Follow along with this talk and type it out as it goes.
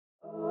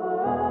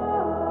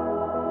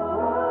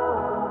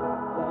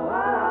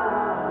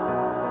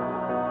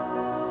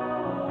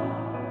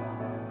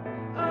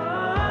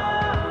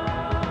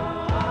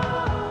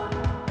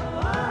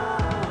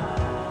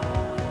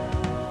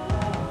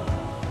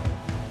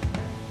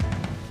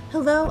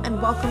Hello and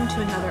welcome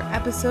to another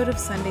episode of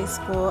Sunday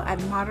School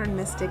at Modern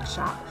Mystic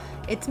Shop.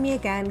 It's me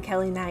again,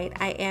 Kelly Knight.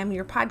 I am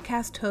your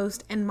podcast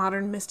host and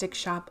Modern Mystic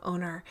Shop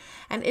owner,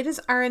 and it is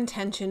our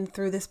intention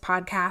through this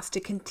podcast to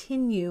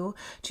continue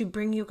to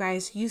bring you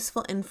guys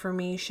useful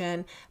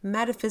information,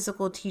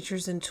 metaphysical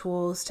teachers and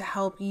tools to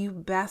help you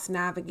best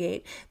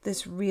navigate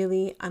this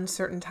really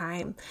uncertain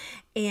time.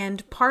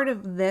 And part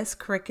of this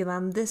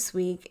curriculum this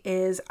week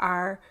is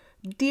our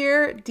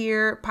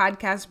dear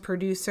podcast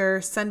producer,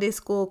 Sunday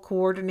school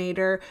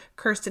coordinator,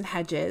 Kursten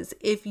Hedgis.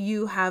 If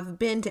you have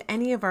been to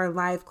any of our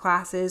live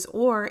classes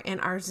or in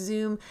our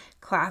Zoom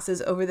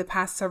classes over the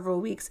past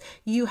several weeks,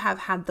 you have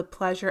had the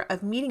pleasure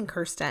of meeting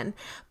Kursten.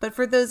 But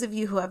for those of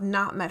you who have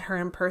not met her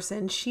in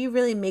person, she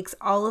really makes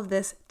all of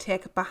this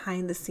tick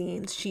behind the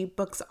scenes. She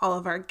books all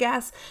of our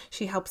guests,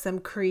 she helps them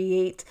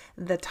create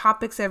the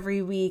topics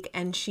every week,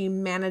 and she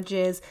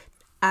manages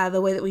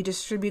the way that we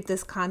distribute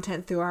this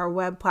content through our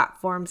web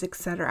platforms,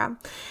 etc.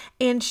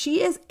 And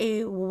she is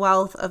a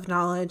wealth of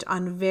knowledge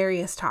on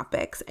various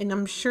topics, and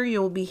I'm sure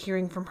you'll be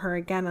hearing from her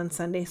again on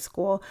Sunday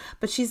School,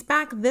 but she's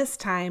back this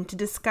time to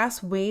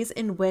discuss ways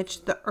in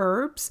which the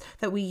herbs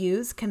that we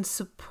use can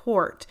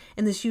support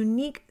in this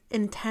unique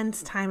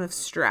intense time of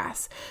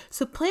stress.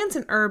 So plants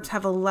and herbs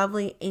have a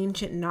lovely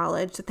ancient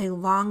knowledge that they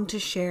long to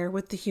share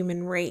with the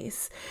human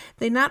race.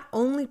 They not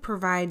only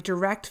provide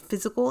direct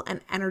physical and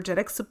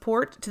energetic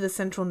support to the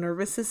central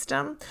nervous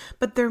system,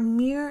 but their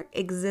mere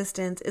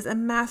existence is a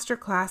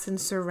masterclass in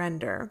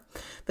surrender.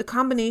 The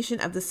combination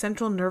of the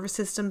central nervous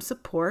system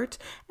support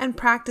and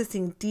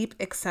practicing deep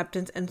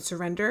acceptance and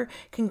surrender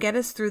can get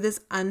us through this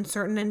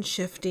uncertain and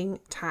shifting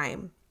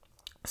time.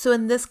 So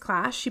in this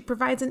class, she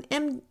provides an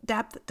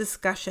in-depth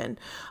discussion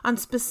on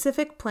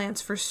specific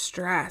plants for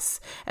stress,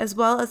 as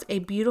well as a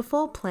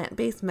beautiful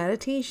plant-based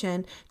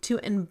meditation to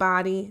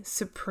embody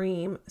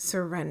supreme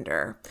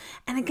surrender.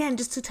 And again,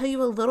 just to tell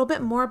you a little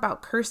bit more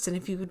about Kursten,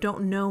 if you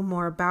don't know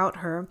more about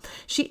her,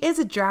 she is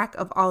a jack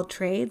of all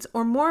trades,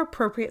 or more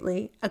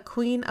appropriately, a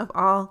queen of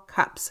all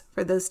cups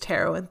for those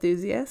tarot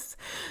enthusiasts,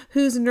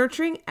 whose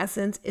nurturing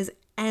essence is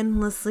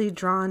endlessly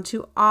drawn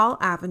to all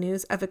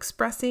avenues of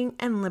expressing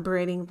and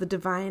liberating the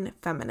divine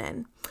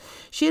feminine.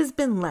 She has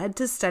been led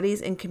to studies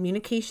in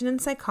communication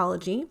and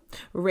psychology,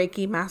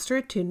 Reiki master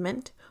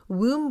attunement,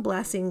 womb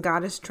blessing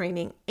goddess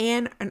training,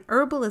 and an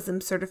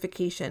herbalism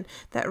certification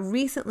that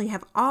recently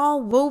have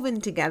all woven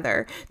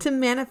together to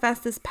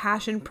manifest this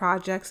passion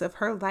projects of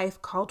her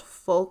life called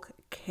folk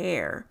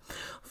care.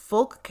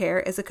 Folk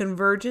care is a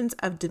convergence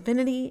of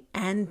divinity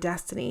and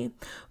destiny.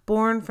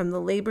 Born from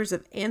the labors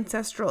of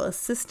ancestral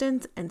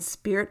assistance and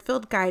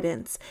spirit-filled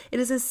guidance, it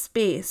is a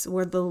space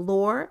where the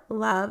lore,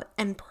 love,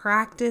 and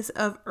practice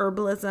of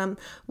herbalism,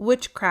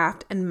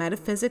 witchcraft, and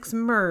metaphysics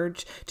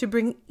merge to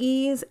bring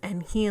ease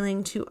and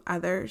healing to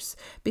others,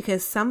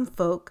 because some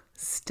folk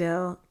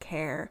still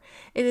care.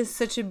 It is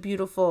such a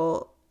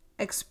beautiful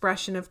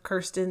expression of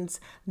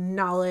Kursten's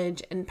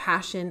knowledge and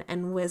passion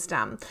and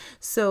wisdom.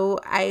 So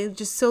I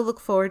just so look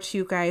forward to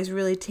you guys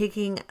really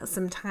taking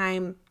some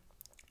time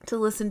to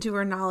listen to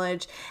her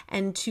knowledge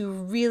and to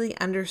really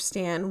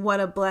understand what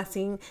a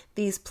blessing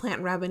these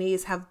plant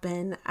remedies have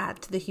been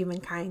to the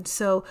humankind.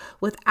 So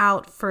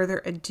without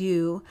further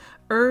ado,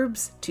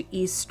 herbs to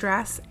ease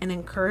stress and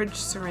encourage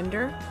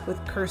surrender with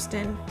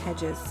Kursten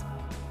Hedgis.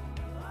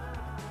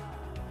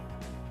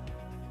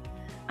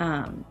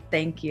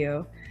 Thank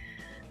you.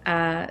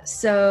 My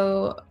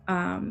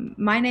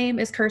name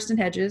is Kursten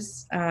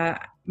Hedgis.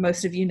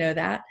 Most of you know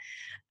that.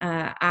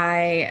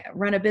 I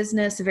run a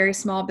business, a very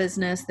small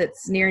business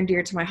that's near and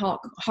dear to my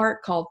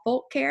heart called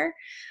Folk Care.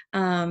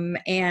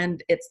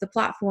 And it's the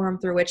platform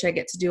through which I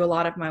get to do a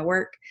lot of my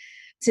work.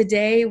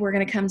 Today, we're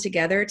going to come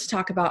together to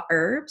talk about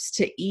herbs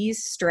to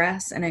ease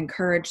stress and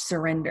encourage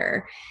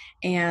surrender.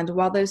 And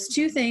while those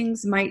two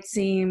things might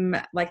seem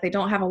like they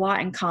don't have a lot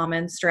in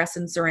common, stress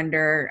and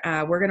surrender,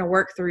 we're going to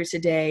work through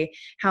today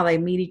how they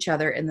meet each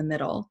other in the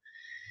middle.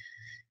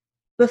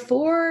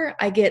 Before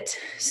I get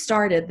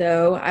started,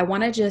 though, I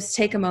want to just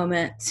take a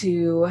moment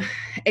to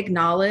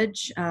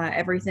acknowledge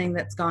everything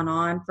that's gone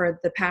on for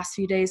the past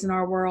few days in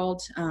our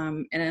world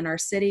and in our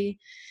city,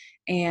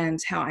 and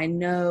how I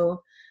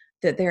know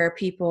that there are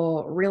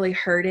people really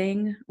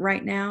hurting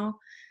right now.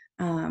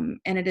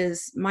 And it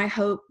is my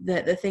hope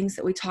that the things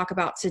that we talk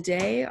about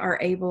today are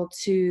able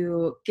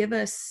to give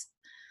us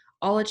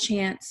all a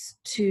chance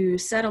to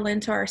settle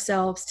into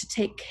ourselves, to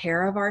take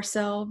care of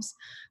ourselves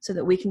so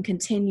that we can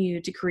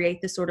continue to create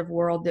the sort of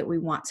world that we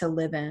want to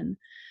live in.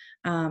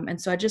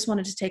 And so I just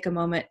wanted to take a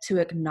moment to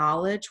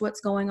acknowledge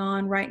what's going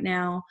on right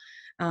now,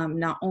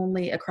 not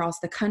only across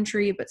the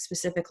country, but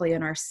specifically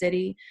in our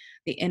city,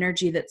 the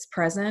energy that's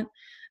present.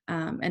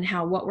 And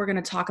how what we're going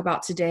to talk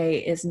about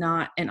today is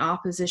not in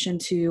opposition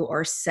to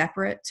or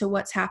separate to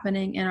what's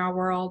happening in our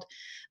world,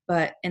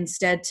 but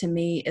instead to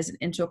me is an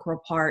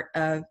integral part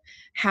of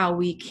how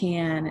we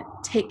can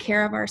take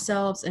care of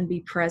ourselves and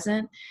be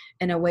present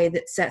in a way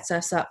that sets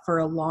us up for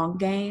a long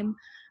game,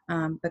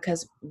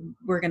 because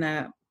we're going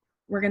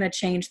to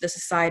change the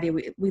society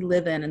we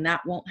live in, and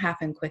that won't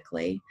happen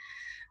quickly.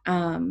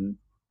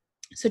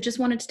 So just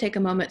wanted to take a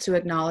moment to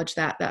acknowledge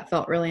that. That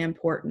felt really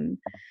important.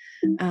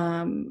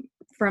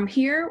 From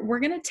here, we're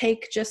going to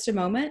take just a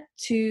moment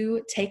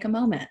to take a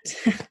moment.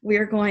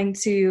 We're going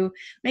to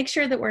make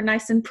sure that we're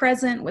nice and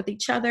present with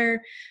each other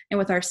and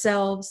with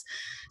ourselves.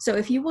 So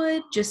if you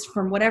would, just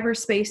from whatever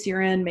space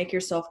you're in, make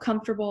yourself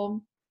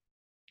comfortable.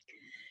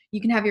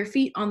 You can have your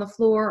feet on the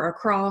floor or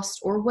crossed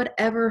or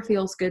whatever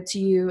feels good to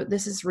you.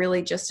 This is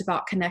really just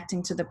about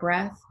connecting to the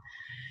breath.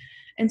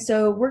 And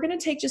so we're going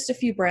to take just a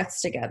few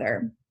breaths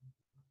together.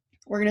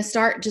 We're going to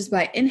start just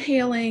by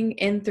inhaling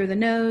in through the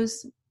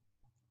nose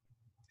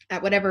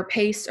at whatever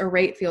pace or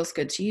rate feels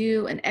good to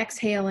you, and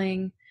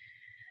exhaling,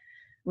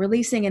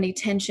 releasing any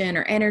tension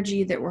or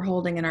energy that we're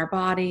holding in our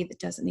body that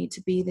doesn't need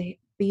to be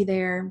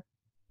there.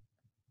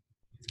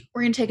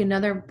 We're going to take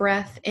another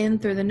breath in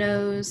through the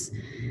nose,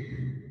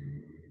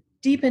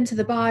 deep into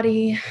the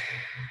body,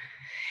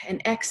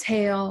 and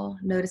exhale,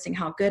 noticing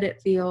how good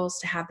it feels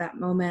to have that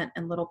moment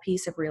and little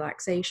piece of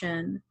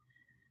relaxation.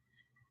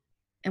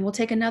 And we'll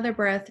take another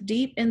breath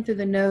deep in through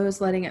the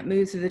nose, letting it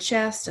move through the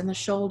chest and the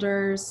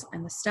shoulders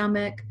and the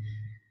stomach,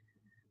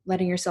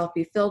 letting yourself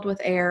be filled with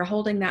air,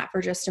 holding that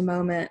for just a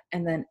moment,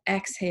 and then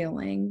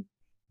exhaling,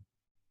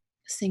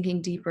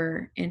 sinking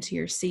deeper into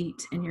your seat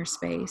in your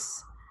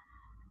space,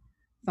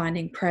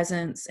 finding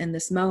presence in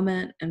this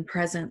moment and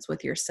presence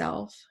with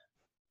yourself.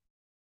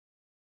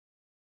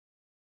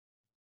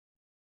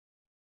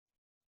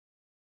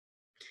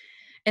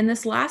 In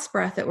this last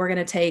breath that we're going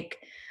to take,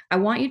 I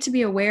want you to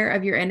be aware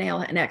of your inhale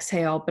and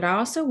exhale, but I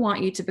also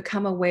want you to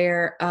become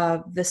aware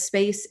of the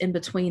space in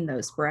between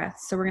those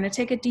breaths. So we're going to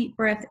take a deep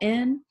breath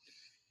in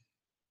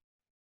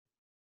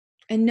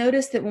and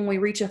notice that when we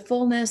reach a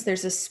fullness,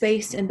 there's a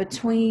space in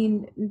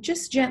between,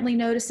 just gently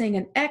noticing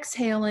and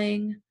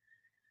exhaling,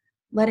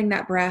 letting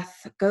that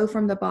breath go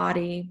from the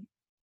body,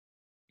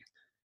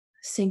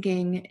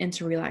 sinking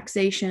into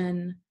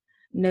relaxation,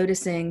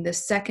 noticing the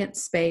second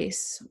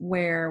space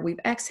where we've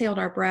exhaled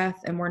our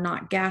breath and we're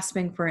not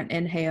gasping for an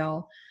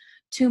inhale,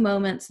 2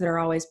 moments that are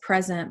always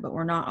present, but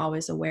we're not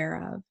always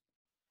aware of.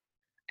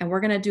 And we're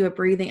going to do a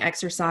breathing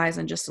exercise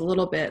in just a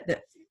little bit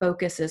that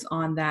focuses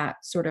on that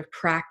sort of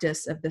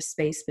practice of the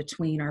space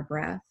between our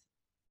breath.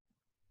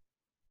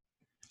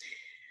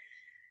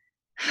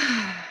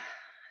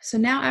 So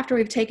now after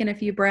we've taken a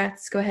few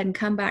breaths, go ahead and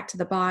come back to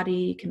the body.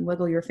 You can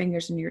wiggle your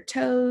fingers and your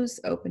toes,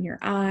 open your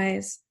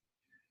eyes.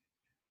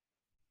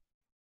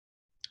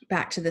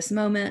 Back to this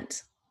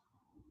moment.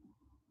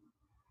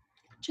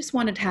 Just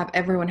wanted to have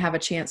everyone have a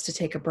chance to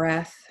take a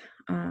breath.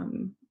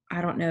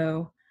 I don't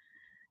know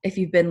if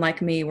you've been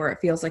like me where it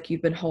feels like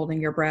you've been holding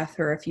your breath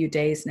for a few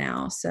days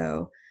now.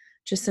 So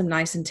just some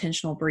nice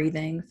intentional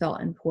breathing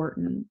felt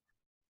important.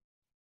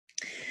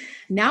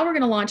 Now we're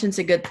going to launch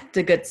into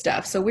the good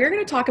stuff. So we're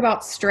going to talk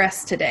about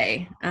stress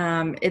today.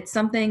 It's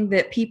something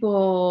that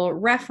people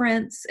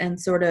reference and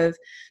sort of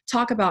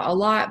talk about a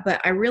lot, but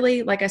I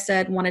really, like I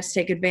said, wanted to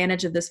take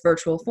advantage of this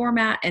virtual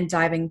format and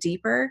diving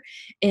deeper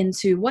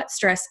into what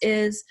stress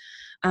is,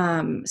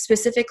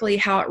 specifically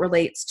how it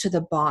relates to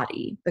the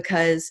body.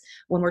 Because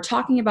when we're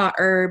talking about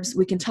herbs,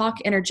 we can talk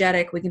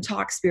energetic, we can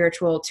talk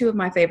spiritual, 2 of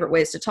my favorite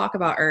ways to talk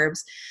about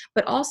herbs,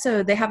 but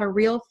also they have a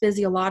real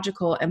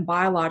physiological and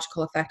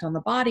biological effect on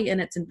the body,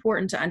 and it's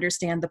important to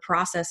understand the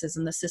processes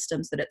and the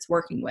systems that it's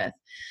working with.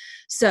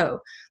 So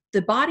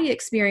the body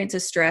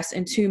experiences stress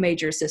in 2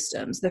 major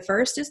systems. The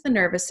first is the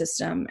nervous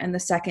system, and the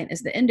second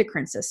is the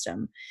endocrine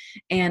system.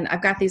 And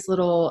I've got these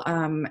little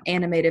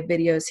animated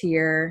videos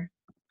here.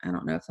 I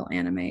don't know if they'll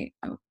animate.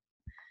 Oh,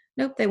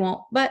 nope, they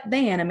won't, but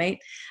they animate.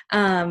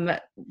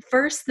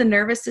 First, the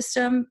nervous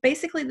system.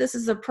 Basically, this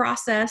is a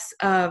process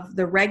of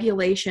the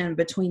regulation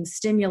between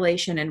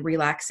stimulation and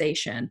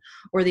relaxation,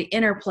 or the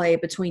interplay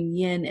between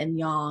yin and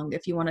yang,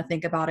 if you want to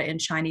think about it in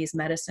Chinese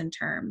medicine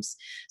terms.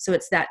 So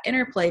it's that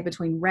interplay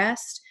between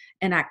rest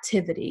and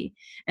activity.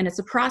 And it's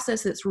a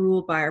process that's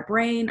ruled by our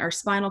brain, our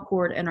spinal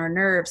cord, and our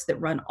nerves that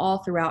run all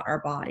throughout our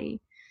body.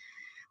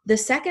 The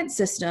second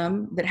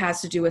system that has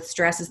to do with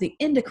stress is the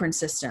endocrine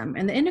system.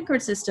 And the endocrine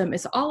system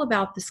is all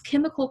about this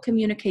chemical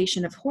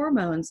communication of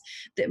hormones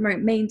that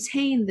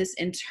maintain this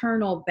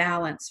internal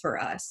balance for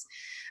us.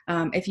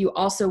 If you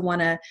also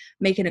want to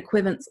make an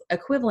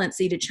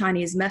equivalency to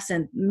Chinese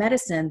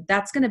medicine,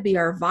 that's going to be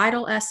our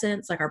vital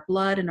essence, like our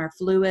blood and our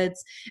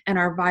fluids, and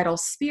our vital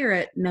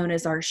spirit, known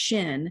as our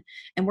Shin.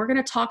 And we're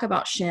going to talk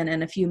about Shin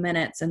in a few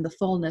minutes and the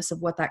fullness of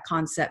what that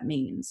concept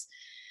means.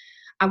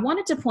 I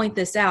wanted to point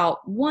this out,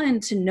 one,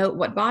 to note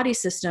what body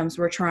systems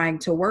we're trying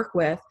to work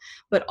with,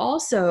 but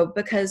also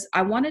because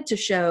I wanted to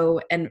show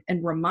and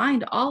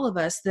remind all of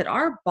us that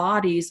our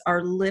bodies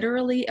are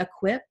literally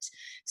equipped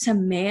to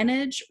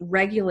manage,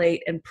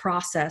 regulate, and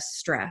process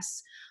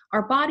stress.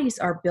 Our bodies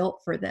are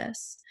built for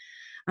this.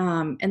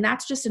 And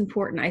that's just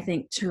important, I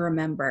think, to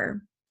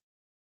remember.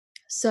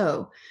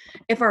 So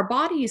if our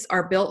bodies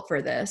are built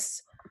for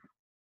this,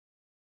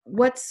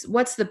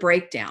 what's the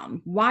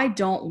breakdown? Why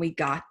don't we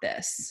got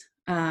this?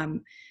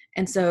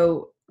 And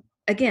so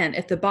again,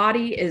 if the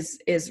body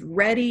is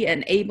ready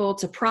and able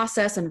to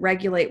process and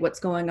regulate what's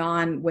going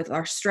on with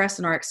our stress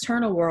in our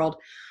external world,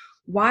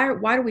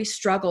 Why do we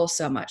struggle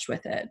so much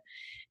with it?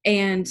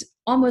 And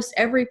almost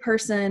every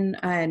person,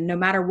 no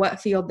matter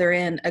what field they're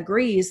in,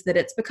 agrees that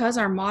it's because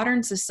our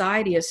modern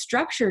society is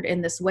structured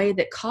in this way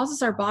that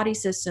causes our body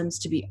systems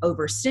to be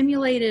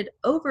overstimulated,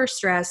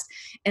 overstressed,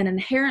 and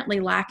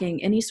inherently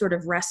lacking any sort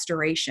of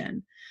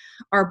restoration.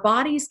 Our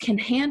bodies can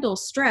handle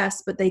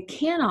stress, but they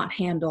cannot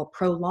handle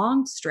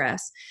prolonged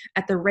stress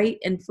at the rate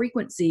and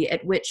frequency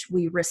at which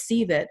we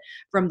receive it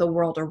from the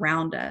world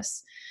around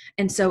us.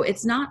 And so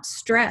it's not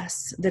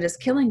stress that is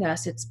killing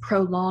us, it's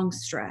prolonged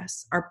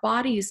stress. Our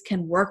bodies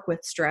can work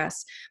with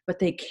stress, but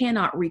they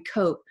cannot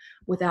recope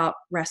without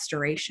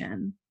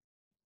restoration.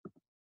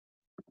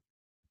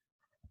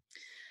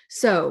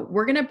 So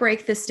we're going to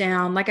break this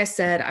down. Like I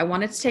said, I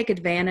wanted to take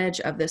advantage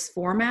of this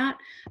format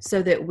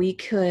so that we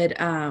could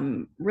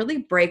really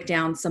break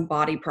down some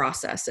body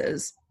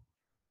processes.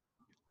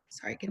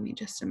 Sorry, give me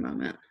just a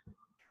moment.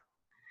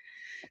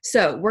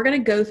 So we're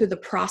going to go through the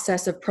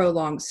process of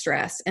prolonged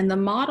stress. And the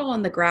model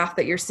on the graph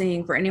that you're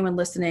seeing, for anyone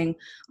listening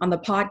on the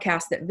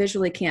podcast that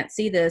visually can't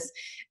see this,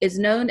 is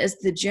known as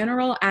the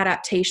General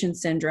Adaptation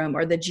Syndrome,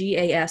 or the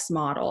GAS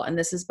model. And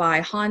this is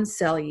by Hans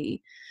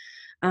Selye.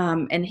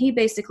 And he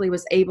basically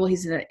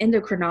he's an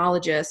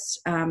endocrinologist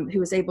who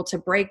was able to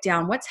break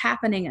down what's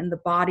happening in the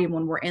body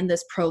when we're in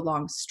this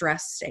prolonged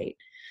stress state.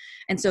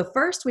 And so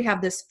first we have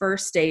this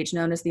first stage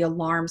known as the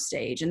alarm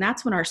stage. And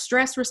that's when our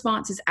stress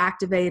response is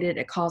activated.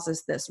 It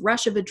causes this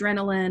rush of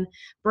adrenaline,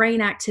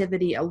 brain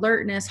activity,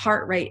 alertness,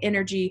 heart rate,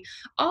 energy.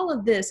 All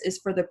of this is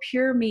for the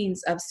pure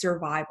means of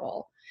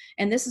survival.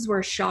 And this is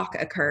where shock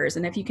occurs.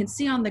 And if you can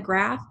see on the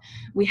graph,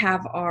 we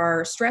have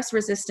our stress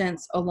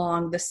resistance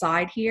along the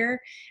side here.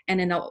 And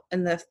in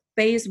the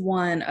phase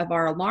one of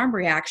our alarm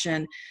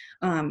reaction,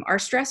 our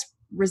stress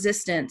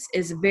resistance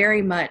is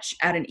very much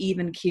at an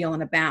even keel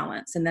and a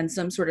balance. And then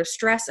some sort of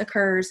stress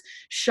occurs,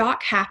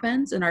 shock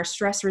happens, and our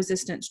stress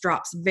resistance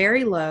drops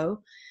very low.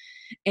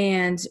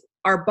 And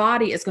our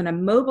body is going to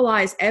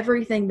mobilize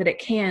everything that it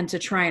can to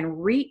try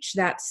and reach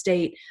that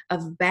state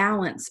of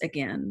balance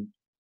again.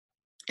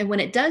 And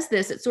when it does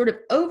this, it sort of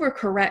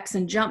overcorrects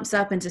and jumps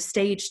up into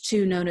stage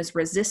 2, known as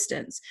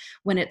resistance,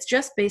 when it's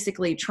just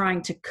basically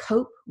trying to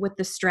cope with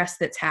the stress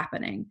that's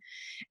happening.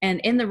 And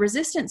in the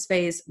resistance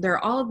phase, there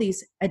are all of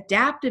these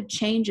adaptive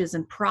changes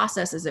and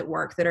processes at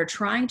work that are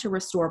trying to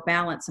restore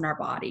balance in our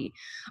body.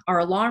 Our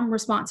alarm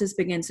responses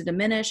begin to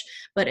diminish,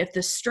 but if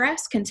the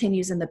stress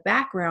continues in the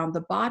background,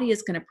 the body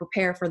is going to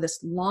prepare for this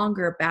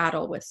longer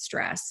battle with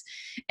stress.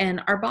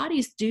 And our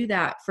bodies do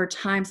that for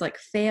times like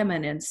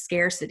famine and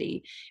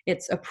scarcity.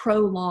 It's a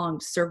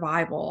prolonged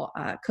survival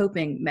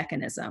coping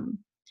mechanism.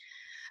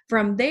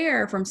 From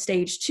there, from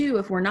stage 2,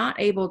 if we're not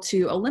able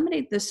to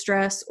eliminate the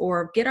stress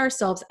or get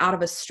ourselves out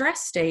of a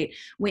stress state,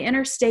 we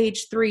enter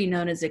stage 3,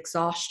 known as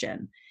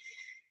exhaustion.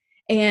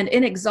 And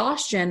in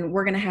exhaustion,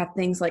 we're going to have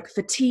things like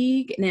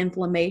fatigue and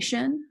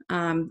inflammation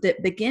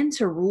that begin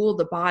to rule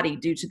the body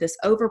due to this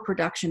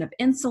overproduction of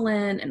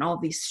insulin and all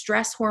these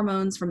stress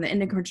hormones from the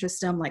endocrine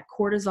system like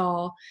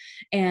cortisol,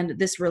 and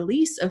this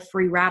release of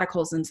free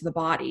radicals into the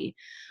body.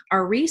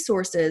 Our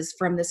resources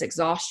from this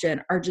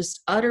exhaustion are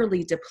just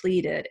utterly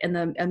depleted, and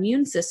the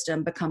immune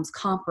system becomes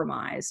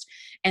compromised.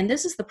 And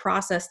this is the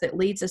process that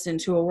leads us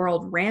into a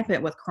world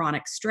rampant with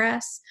chronic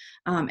stress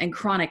and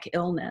chronic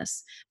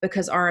illness,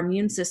 because our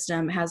immune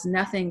system has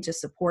nothing to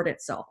support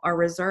itself. Our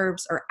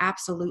reserves are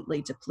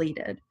absolutely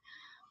depleted.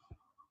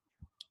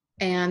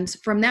 And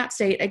from that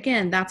state,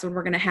 again, that's when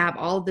we're going to have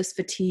all of this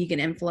fatigue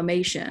and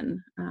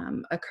inflammation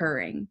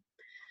occurring.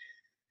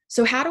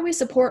 So how do we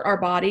support our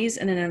bodies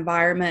in an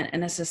environment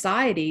and a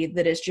society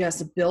that is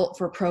just built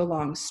for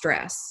prolonged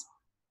stress?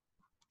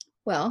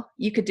 Well,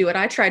 you could do what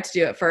I tried to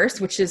do at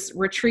first, which is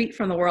retreat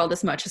from the world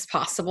as much as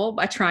possible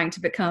by trying to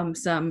become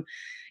some,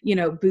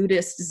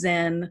 Buddhist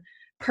Zen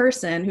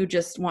person who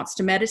just wants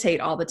to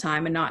meditate all the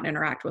time and not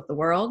interact with the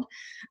world.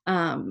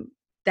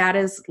 That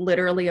is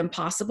literally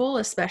impossible,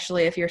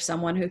 especially if you're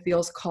someone who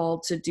feels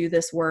called to do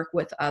this work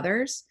with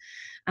others.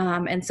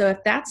 And so if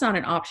that's not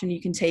an option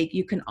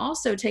you can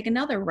also take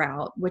another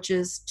route, which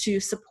is to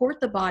support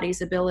the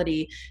body's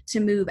ability to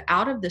move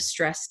out of the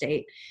stress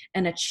state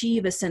and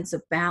achieve a sense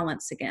of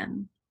balance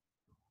again.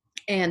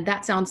 And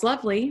that sounds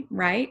lovely,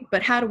 right?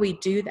 But how do we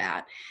do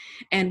that?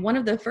 And one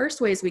of the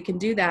first ways we can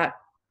do that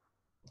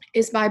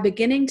is by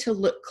beginning to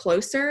look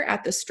closer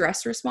at the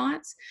stress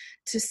response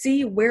to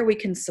see where we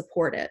can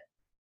support it.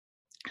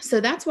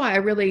 So that's why I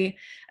really,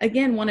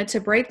 again, wanted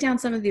to break down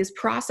some of these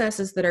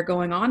processes that are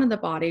going on in the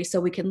body so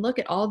we can look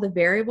at all the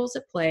variables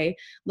at play,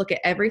 look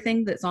at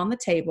everything that's on the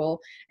table,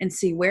 and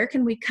see where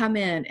can we come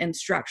in and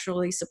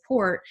structurally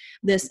support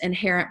this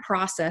inherent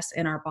process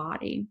in our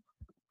body.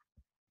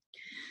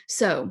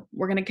 So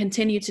we're going to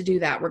continue to do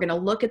that. We're going to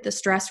look at the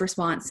stress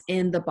response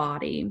in the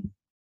body.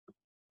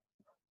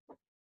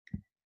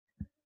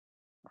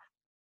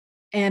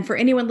 And for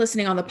anyone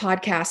listening on the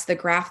podcast, the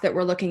graph that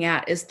we're looking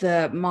at is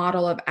the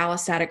model of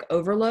allostatic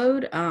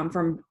overload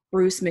from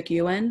Bruce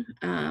McEwen.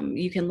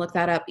 You can look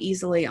that up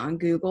easily on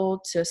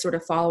Google to sort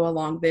of follow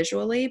along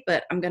visually,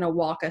 but I'm going to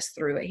walk us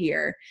through it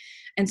here.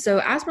 And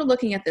so as we're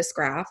looking at this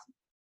graph,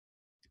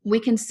 we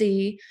can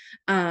see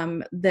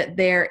that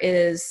there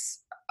is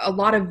a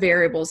lot of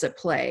variables at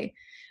play.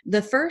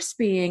 The first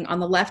being on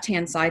the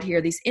left-hand side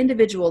here, these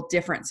individual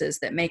differences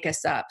that make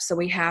us up. So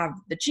we have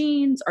the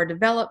genes, our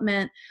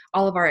development,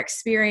 all of our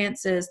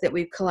experiences that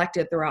we've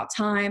collected throughout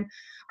time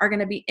are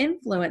going to be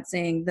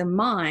influencing the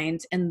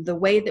mind and the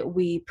way that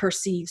we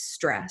perceive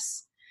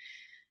stress.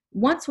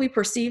 Once we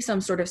perceive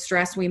some sort of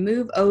stress, we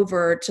move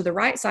over to the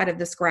right side of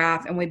this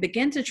graph and we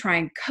begin to try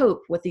and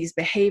cope with these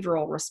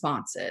behavioral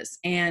responses.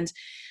 And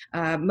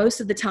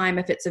most of the time,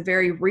 if it's a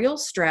very real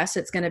stress,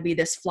 it's going to be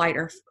this fight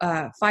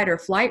or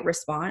flight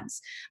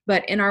response.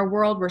 But in our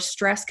world where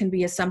stress can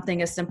be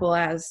something as simple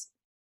as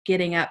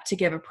getting up to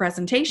give a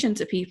presentation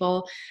to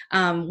people,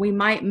 we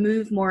might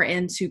move more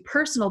into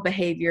personal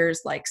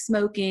behaviors like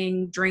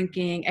smoking,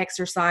 drinking,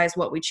 exercise,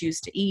 what we choose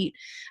to eat,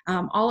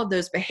 all of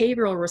those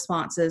behavioral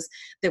responses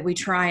that we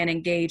try and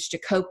engage to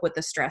cope with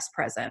the stress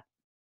present.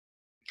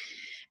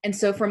 And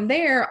so from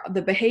there,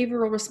 the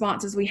behavioral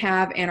responses we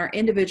have and our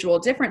individual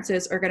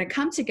differences are going to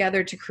come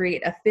together to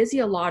create a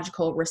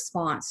physiological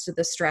response to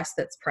the stress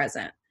that's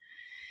present.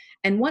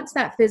 And once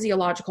that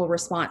physiological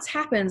response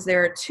happens,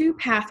 there are two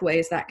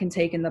pathways that can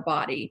take in the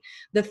body.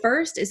 The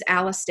first is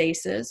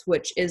allostasis,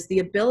 which is the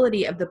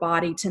ability of the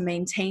body to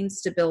maintain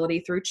stability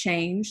through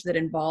change that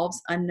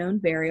involves unknown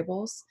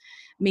variables,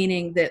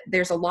 meaning that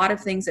there's a lot of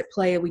things at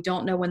play. We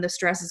don't know when the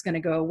stress is going to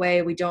go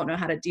away. We don't know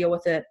how to deal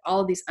with it. All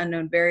of these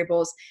unknown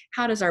variables.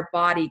 How does our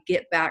body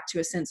get back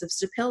to a sense of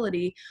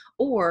stability?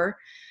 Or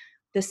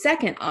the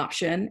second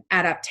option,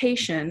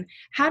 adaptation,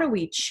 how do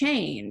we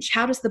change?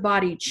 How does the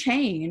body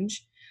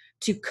change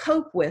to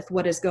cope with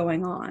what is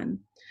going on?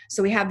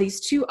 So we have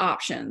these two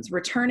options,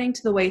 returning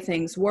to the way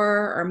things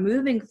were or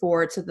moving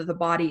forward so that the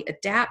body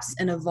adapts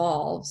and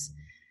evolves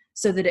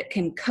so that it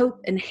can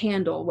cope and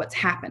handle what's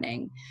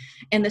happening.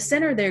 In the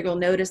center there, you'll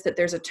notice that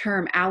there's a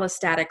term,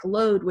 allostatic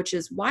load, which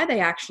is why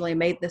they actually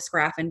made this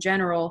graph in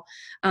general.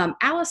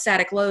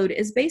 Allostatic load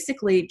is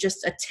basically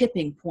just a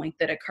tipping point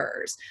that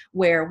occurs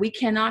where we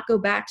cannot go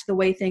back to the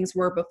way things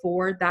were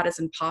before. That is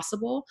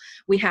impossible.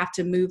 We have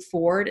to move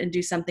forward and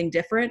do something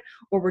different,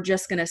 or we're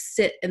just going to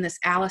sit in this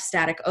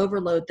allostatic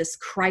overload, this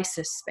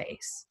crisis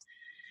space.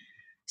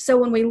 So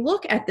when we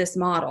look at this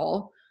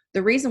model,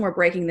 the reason we're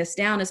breaking this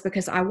down is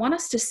because I want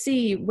us to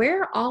see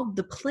where all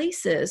the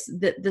places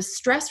that the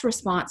stress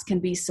response can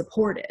be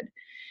supported.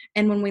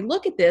 And when we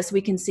look at this,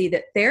 we can see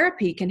that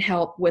therapy can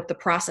help with the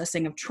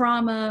processing of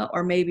trauma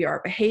or maybe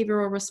our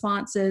behavioral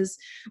responses.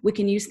 We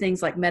can use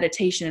things like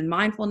meditation and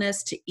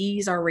mindfulness to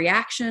ease our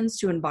reactions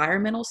to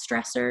environmental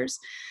stressors.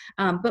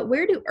 But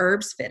where do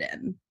herbs fit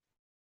in?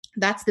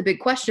 That's the big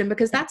question,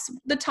 because that's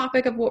the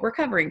topic of what we're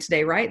covering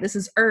today, right? This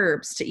is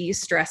herbs to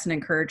ease stress and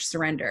encourage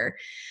surrender.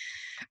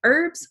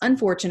 Herbs,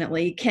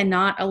 unfortunately,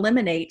 cannot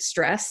eliminate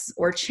stress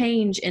or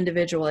change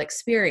individual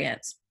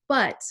experience,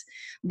 but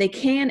they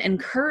can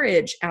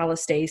encourage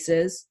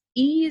allostasis,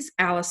 ease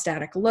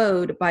allostatic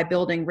load by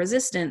building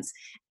resistance,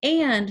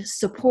 and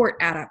support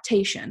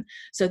adaptation.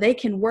 So they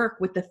can work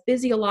with the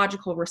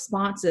physiological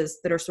responses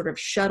that are sort of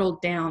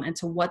shuttled down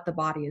into what the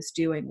body is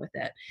doing with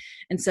it.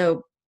 And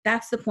so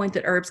that's the point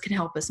that herbs can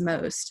help us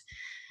most.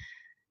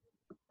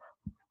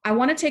 I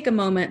want to take a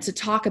moment to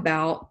talk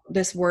about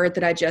this word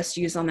that I just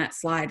used on that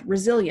slide,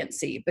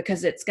 resiliency,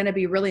 because it's going to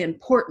be really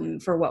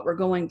important for what we're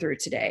going through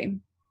today,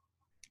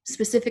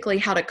 specifically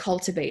how to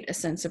cultivate a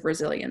sense of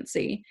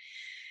resiliency,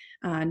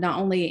 not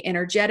only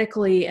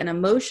energetically and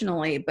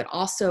emotionally, but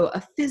also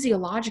a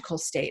physiological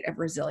state of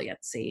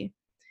resiliency.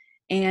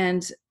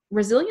 And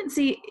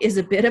resiliency is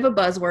a bit of a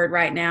buzzword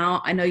right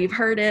now. I know you've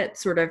heard it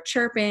sort of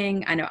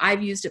chirping. I know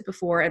I've used it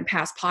before in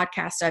past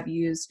podcasts I've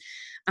used.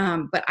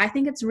 But I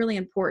think it's really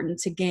important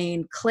to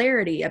gain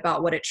clarity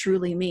about what it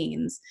truly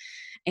means.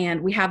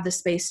 And we have the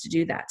space to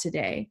do that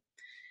today.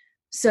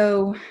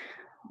 So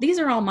these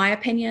are all my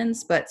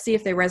opinions, but see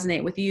if they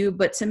resonate with you.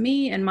 But to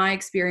me, in my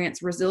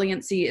experience,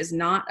 resiliency is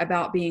not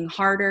about being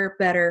harder,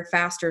 better,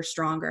 faster,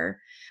 stronger,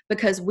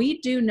 because we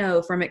do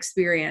know from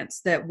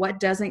experience that what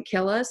doesn't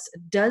kill us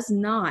does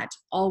not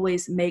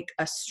always make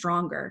us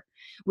stronger.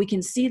 We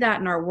can see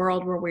that in our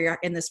world where we are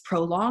in this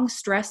prolonged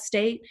stress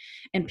state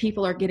and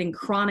people are getting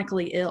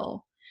chronically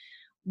ill.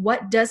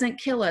 What doesn't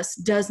kill us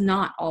does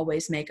not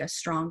always make us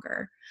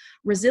stronger.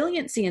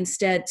 Resiliency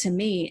instead, to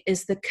me,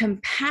 is the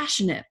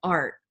compassionate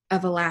art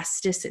of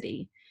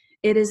elasticity.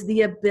 It is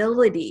the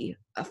ability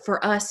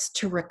for us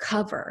to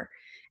recover.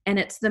 And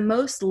it's the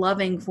most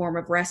loving form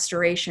of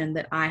restoration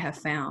that I have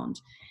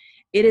found.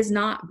 It is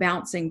not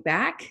bouncing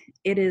back.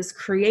 It is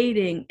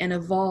creating an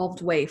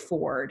evolved way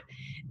forward.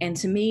 And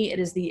to me, it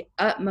is the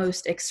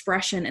utmost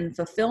expression and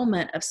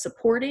fulfillment of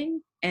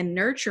supporting and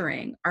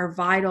nurturing our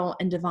vital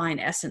and divine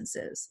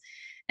essences.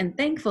 And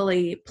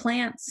thankfully,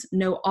 plants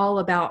know all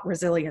about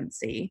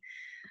resiliency.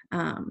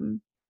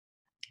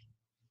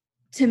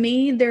 To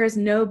me, there is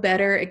no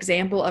better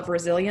example of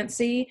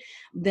resiliency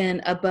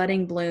than a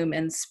budding bloom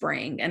in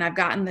spring. And I've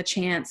gotten the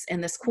chance in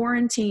this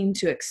quarantine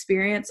to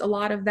experience a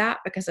lot of that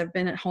because I've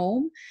been at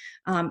home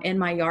in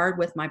my yard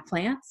with my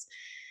plants.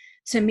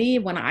 To me,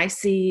 when I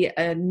see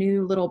a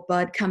new little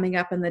bud coming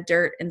up in the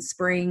dirt in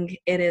spring,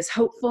 it is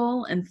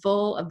hopeful and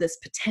full of this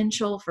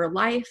potential for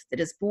life that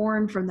is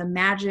born from the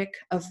magic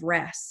of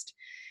rest.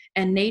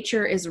 And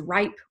nature is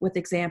ripe with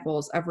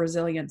examples of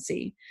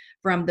resiliency,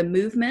 from the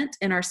movement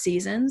in our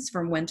seasons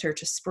from winter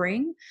to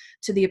spring,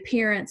 to the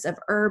appearance of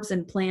herbs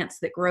and plants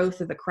that grow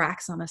through the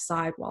cracks on a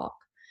sidewalk.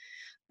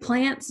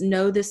 Plants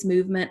know this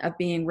movement of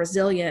being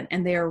resilient,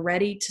 and they are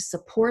ready to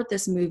support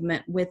this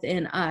movement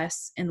within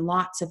us in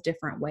lots of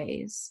different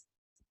ways.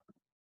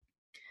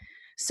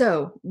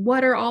 So,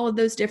 what are all of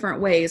those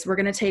different ways? We're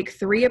going to take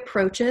 3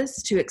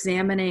 approaches to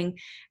examining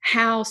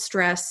how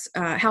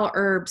how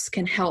herbs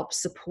can help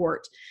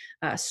support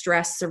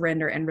stress,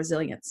 surrender, and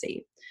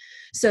resiliency.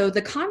 So,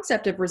 the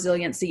concept of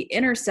resiliency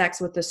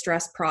intersects with the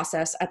stress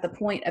process at the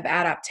point of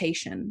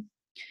adaptation.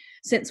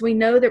 Since we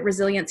know that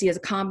resiliency is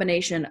a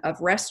combination of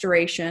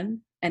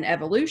restoration and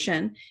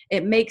evolution,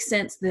 it makes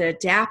sense that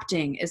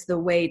adapting is the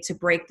way to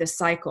break the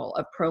cycle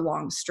of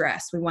prolonged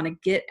stress. We want to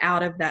get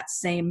out of that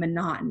same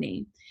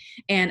monotony.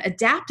 And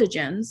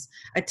adaptogens,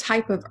 a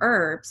type of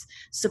herbs,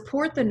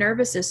 support the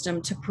nervous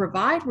system to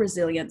provide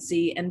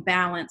resiliency and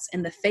balance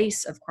in the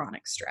face of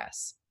chronic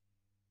stress.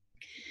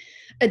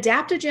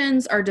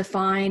 Adaptogens are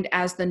defined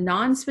as the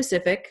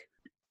nonspecific,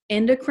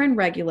 endocrine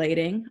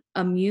regulating,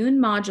 immune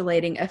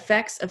modulating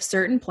effects of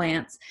certain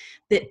plants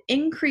that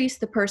increase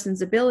the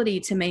person's ability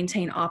to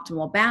maintain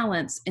optimal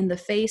balance in the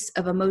face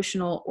of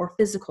emotional or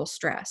physical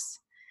stress.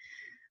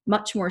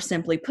 Much more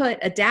simply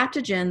put,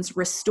 adaptogens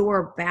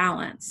restore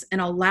balance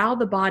and allow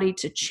the body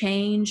to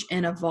change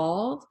and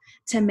evolve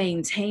to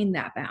maintain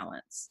that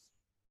balance.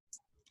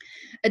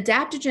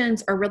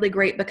 Adaptogens are really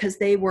great because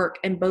they work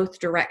in both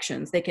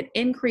directions. They can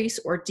increase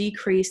or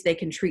decrease, they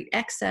can treat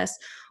excess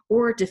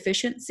or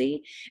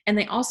deficiency, and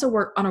they also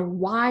work on a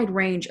wide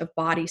range of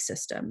body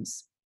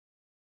systems.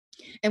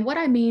 And what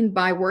I mean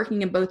by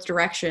working in both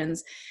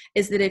directions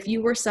is that if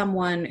you were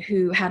someone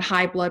who had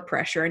high blood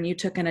pressure and you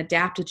took an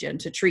adaptogen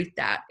to treat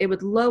that, it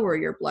would lower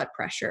your blood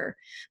pressure.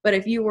 But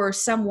if you were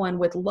someone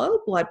with low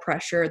blood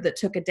pressure that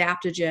took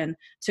adaptogen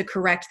to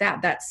correct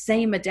that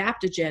same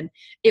adaptogen,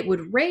 it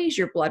would raise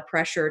your blood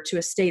pressure to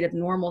a state of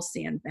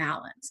normalcy and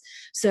balance.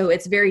 So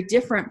it's very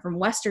different from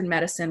Western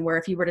medicine, where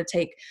if you were to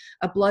take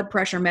a blood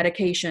pressure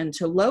medication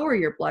to lower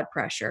your blood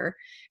pressure,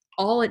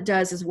 all it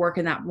does is work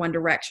in that one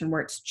direction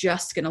where it's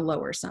just going to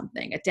lower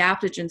something.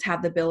 Adaptogens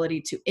have the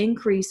ability to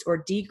increase or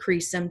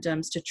decrease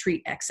symptoms to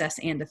treat excess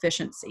and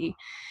deficiency.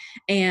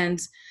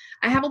 And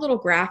I have a little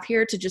graph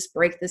here to just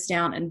break this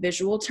down in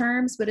visual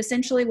terms, but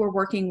essentially we're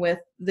working with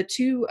the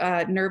 2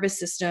 nervous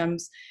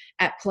systems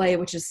at play,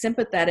 which is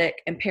sympathetic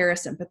and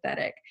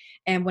parasympathetic.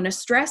 And when a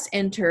stress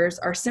enters,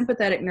 our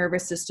sympathetic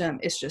nervous system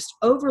is just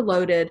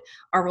overloaded.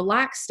 Our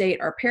relaxed state,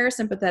 our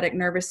parasympathetic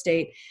nervous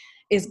state,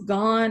 is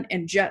gone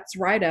and jets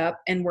right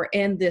up, and we're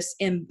in this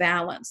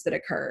imbalance that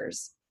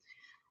occurs.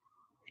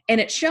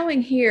 And it's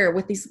showing here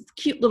with these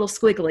cute little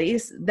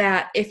squigglies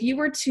that if you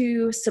were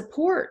to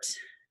support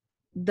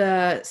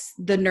the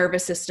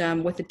nervous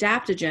system with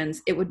adaptogens,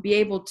 it would be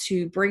able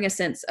to bring a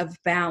sense of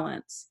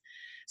balance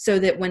so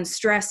that when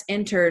stress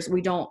enters,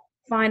 we don't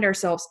find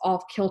ourselves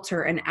off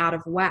kilter and out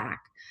of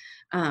whack.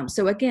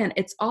 So again,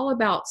 it's all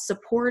about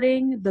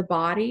supporting the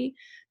body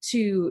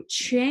to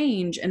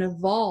change and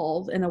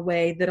evolve in a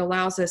way that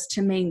allows us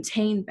to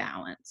maintain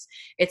balance.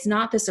 It's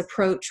not this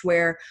approach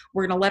where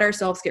we're going to let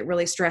ourselves get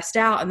really stressed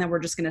out and then we're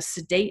just going to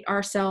sedate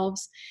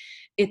ourselves.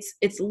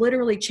 It's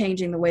literally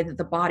changing the way that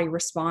the body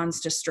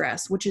responds to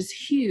stress, which is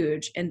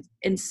huge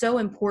and so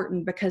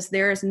important, because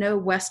there is no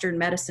Western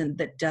medicine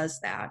that does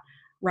that,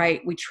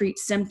 right? We treat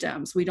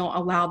symptoms. We don't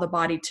allow the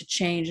body to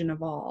change and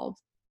evolve.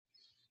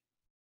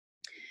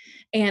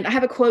 And I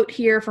have a quote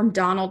here from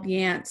Donald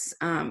Yance.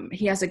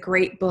 He has a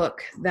great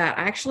book that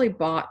I actually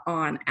bought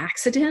on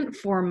accident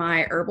for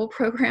my herbal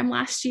program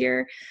last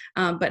year,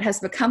 but has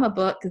become a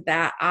book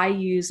that I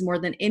use more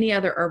than any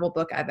other herbal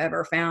book I've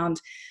ever found,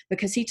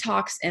 because he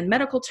talks in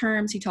medical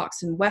terms, he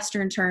talks in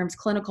Western terms,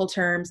 clinical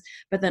terms,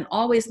 but then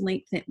always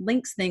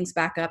links things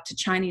back up to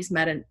Chinese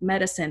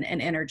medicine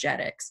and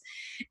energetics.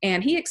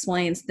 And he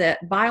explains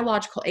that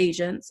biological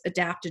agents,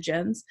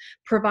 adaptogens,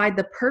 provide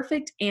the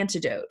perfect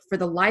antidote for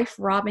the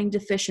life-robbing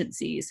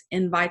deficiencies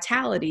in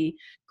vitality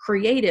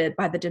created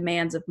by the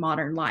demands of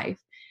modern life.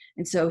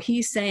 And so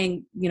he's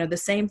saying, the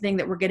same thing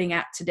that we're getting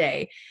at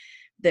today,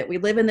 that we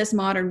live in this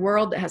modern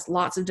world that has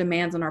lots of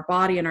demands on our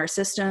body and our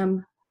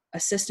system, a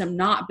system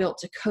not built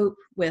to cope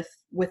with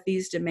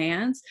these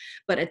demands,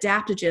 but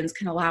adaptogens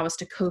can allow us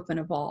to cope and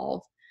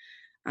evolve,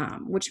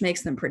 which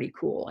makes them pretty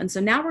cool. And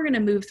so now we're going to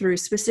move through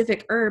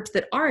specific herbs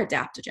that are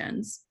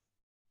adaptogens.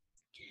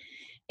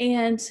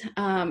 And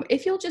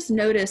if you'll just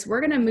notice,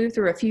 we're going to move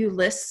through a few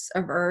lists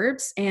of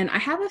herbs, and I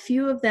have a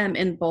few of them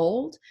in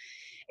bold.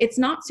 It's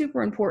not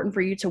super important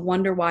for you to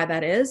wonder why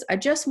that is. I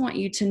just want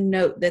you to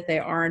note that they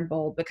are in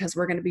bold because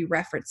we're going to be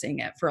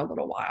referencing it for a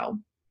little while.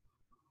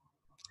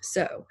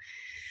 So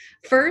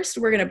first,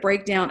 we're going to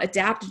break down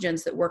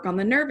adaptogens that work on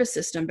the nervous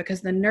system,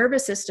 because the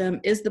nervous system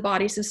is the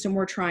body system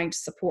we're trying to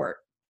support.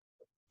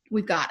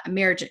 We've got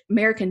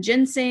American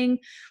ginseng,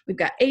 we've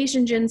got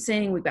Asian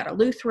ginseng, we've got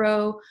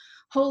eleuthero,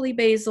 holy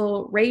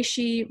basil,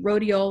 reishi,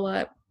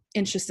 rhodiola,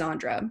 and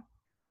schisandra.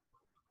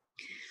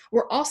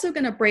 We're also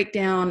going to break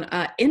down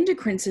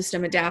endocrine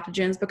system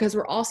adaptogens because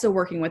we're also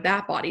working with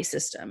that body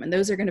system. And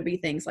those are going to be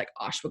things like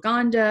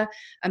ashwagandha,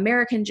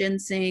 American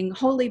ginseng,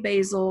 holy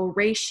basil,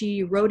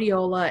 reishi,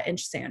 rhodiola, and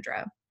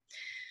schisandra.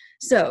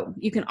 So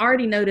you can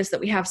already notice that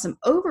we have some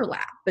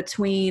overlap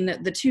between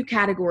the two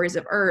categories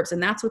of herbs,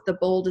 and that's what the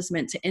bold is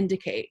meant to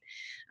indicate.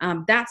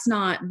 That's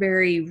not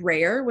very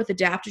rare with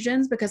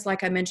adaptogens because,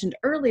 like I mentioned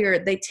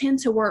earlier, they tend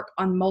to work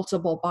on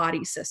multiple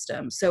body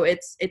systems. So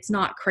it's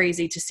not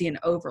crazy to see an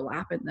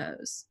overlap in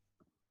those.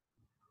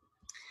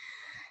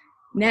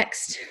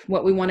 Next,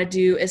 what we want to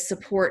do is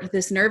support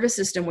this nervous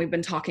system we've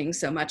been talking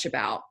so much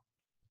about.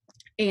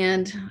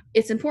 And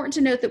it's important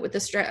to note that with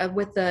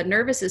the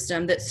nervous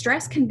system, that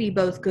stress can be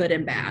both good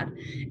and bad.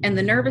 And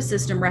the nervous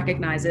system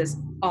recognizes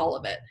all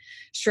of it.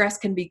 Stress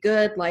can be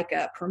good, like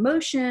a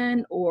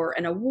promotion or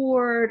an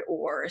award,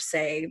 or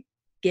say,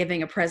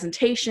 giving a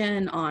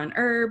presentation on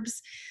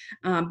herbs.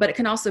 But it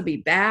can also be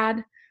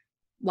bad.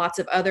 Lots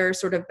of other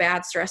sort of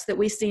bad stress that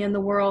we see in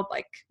the world,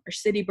 like our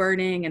city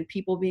burning and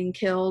people being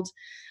killed.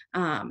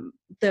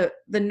 The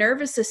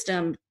nervous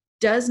system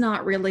does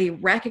not really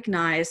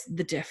recognize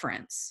the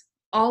difference.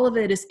 All of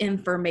it is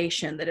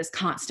information that is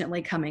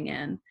constantly coming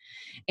in.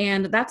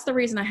 And that's the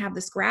reason I have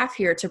this graph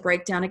here to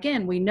break down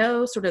again. We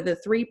know sort of the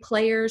three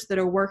players that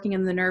are working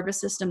in the nervous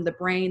system: the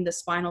brain, the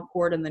spinal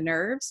cord, and the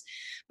nerves.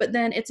 But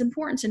then it's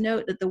important to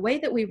note that the way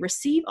that we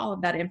receive all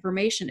of that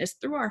information is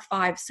through our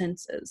five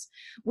senses.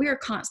 We are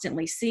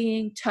constantly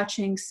seeing,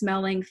 touching,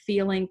 smelling,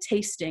 feeling,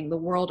 tasting the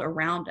world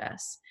around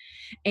us.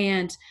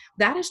 And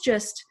that is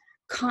just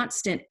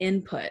constant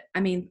input.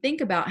 I mean,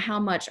 think about how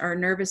much our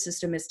nervous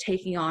system is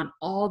taking on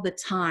all the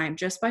time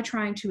just by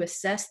trying to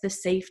assess the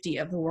safety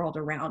of the world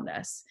around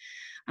us.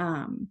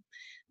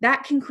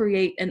 That can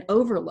create an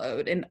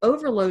overload. An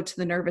overload to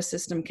the nervous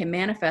system can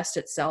manifest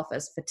itself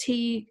as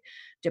fatigue,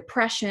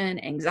 depression,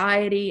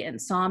 anxiety,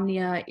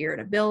 insomnia,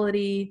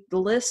 irritability. The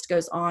list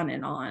goes on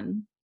and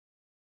on.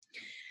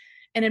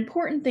 An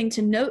important thing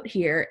to note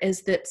here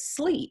is that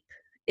sleep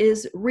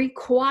is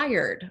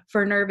required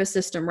for nervous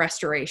system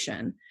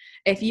restoration.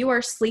 If you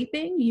are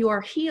sleeping, you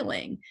are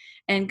healing.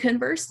 And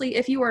conversely,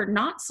 if you are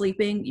not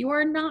sleeping, you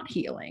are not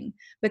healing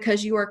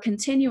because you are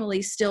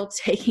continually still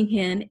taking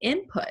in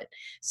input.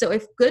 So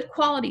if good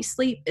quality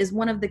sleep is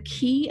one of the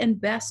key and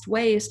best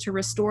ways to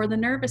restore the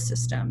nervous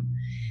system.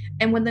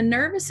 And when the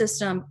nervous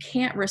system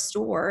can't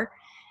restore,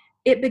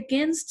 it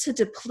begins to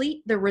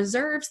deplete the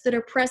reserves that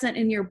are present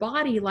in your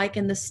body, like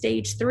in the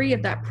stage 3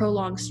 of that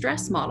prolonged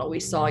stress model we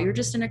saw. You're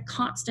just in a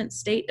constant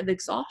state of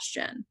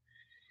exhaustion.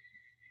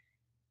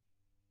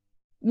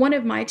 One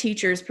of my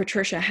teachers,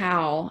 Patricia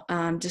Howell,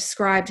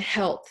 described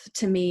health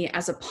to me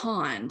as a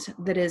pond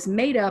that is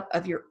made up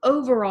of your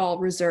overall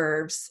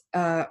reserves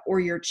or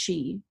your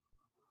chi.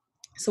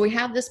 So we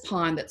have this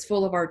pond that's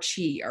full of our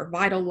chi, our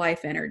vital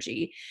life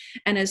energy.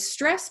 And as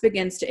stress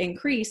begins to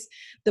increase,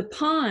 the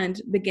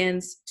pond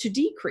begins to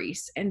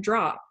decrease and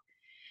drop.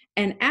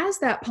 And as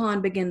that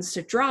pond begins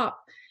to drop,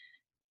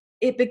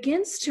 it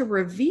begins to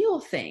reveal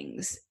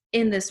things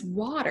in this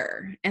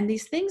water. And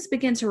these things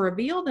begin to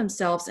reveal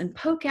themselves and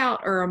poke out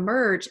or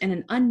emerge in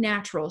an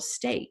unnatural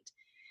state.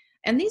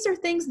 And these are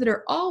things that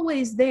are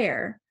always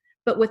there,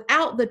 but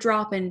without the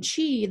drop in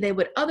chi, they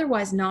would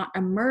otherwise not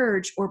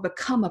emerge or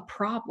become a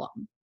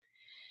problem.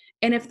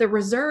 And if the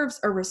reserves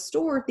are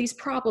restored, these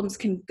problems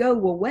can go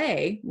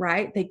away,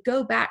 right? They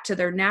go back to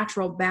their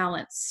natural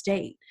balanced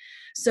state.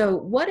 So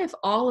what if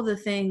all of the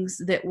things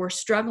that we're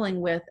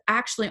struggling with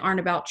actually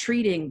aren't about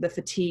treating the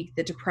fatigue,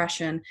 the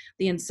depression,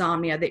 the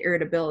insomnia, the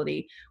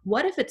irritability?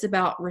 What if it's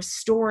about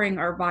restoring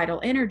our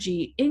vital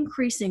energy,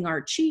 increasing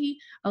our chi,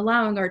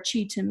 allowing our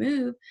chi to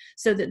move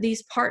so that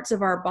these parts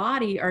of our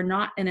body are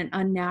not in an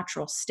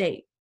unnatural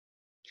state?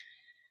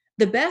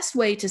 The best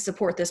way to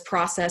support this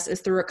process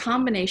is through a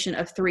combination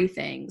of three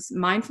things: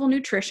 mindful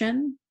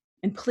nutrition.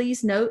 And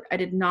please note, I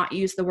did not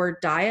use the word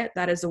diet.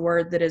 That is a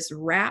word that is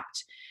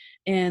wrapped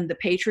in the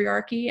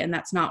patriarchy, and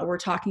that's not what we're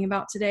talking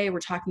about today. We're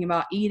talking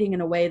about eating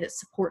in a way that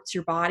supports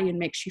your body and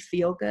makes you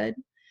feel good.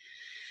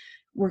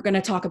 We're going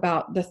to talk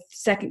about the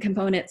second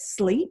component,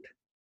 sleep.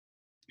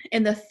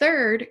 And the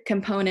third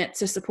component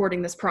to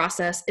supporting this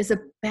process is a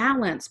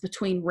balance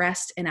between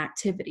rest and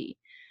activity.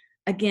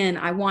 Again,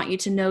 I want you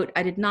to note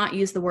I did not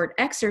use the word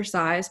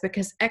exercise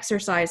because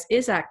exercise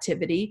is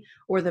activity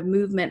or the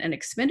movement and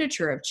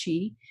expenditure of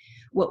chi.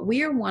 What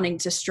we are wanting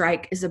to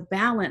strike is a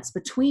balance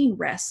between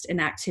rest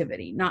and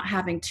activity, not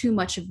having too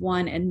much of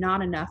one and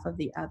not enough of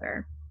the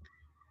other.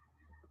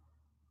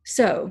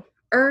 So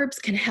herbs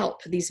can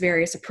help these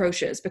various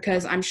approaches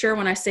because I'm sure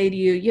when I say to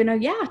you,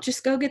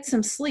 just go get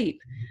some sleep.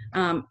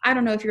 I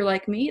don't know if you're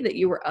like me, that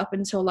you were up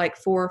until like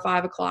 4 or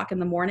 5 o'clock in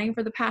the morning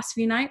for the past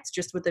few nights,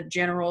 just with a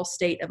general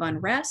state of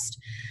unrest.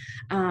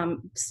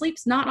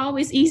 Sleep's not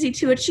always easy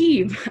to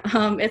achieve.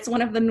 It's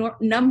one of the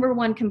number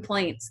one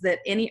complaints that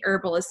any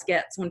herbalist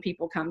gets when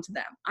people come to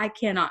them. I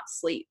cannot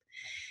sleep.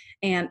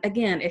 And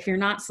again, if you're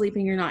not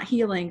sleeping, you're not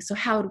healing. So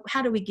how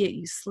do we get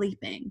you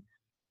sleeping?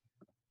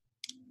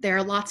 There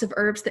are lots of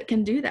herbs that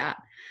can do that.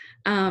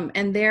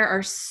 And there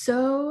are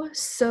so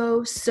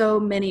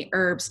many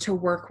herbs to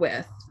work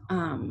with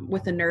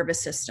the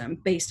nervous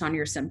system based on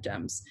your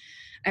symptoms.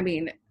 I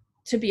mean,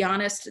 to be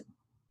honest,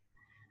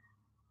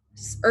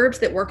 herbs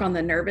that work on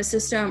the nervous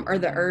system are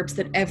the herbs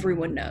that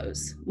everyone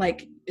knows.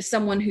 Like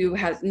someone who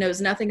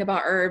knows nothing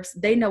about herbs,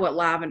 they know what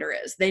lavender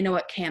is. They know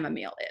what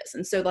chamomile is.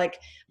 And so like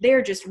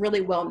they're just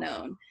really well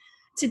known.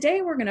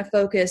 Today, we're going to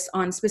focus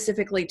on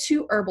specifically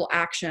 2 herbal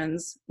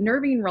actions,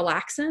 nervine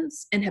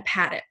relaxants and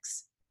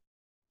hepatics.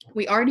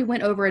 We already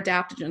went over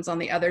adaptogens on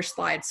the other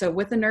slide. So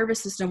with the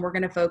nervous system, we're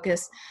going to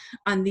focus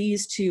on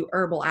these 2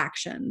 herbal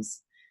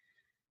actions.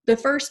 The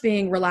first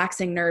being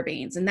relaxing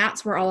nervines, and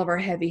that's where all of our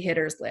heavy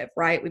hitters live,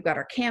 right? We've got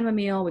our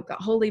chamomile, we've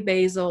got holy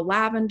basil,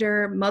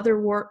 lavender,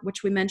 motherwort,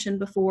 which we mentioned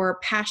before,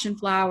 passion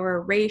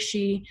flower,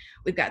 reishi.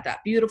 We've got that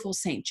beautiful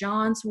St.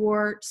 John's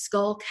wort,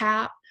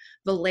 skullcap,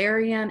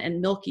 valerian,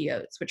 and milky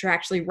oats, which are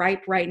actually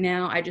ripe right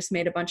now. I just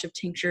made a bunch of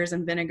tinctures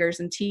and vinegars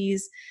and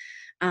teas.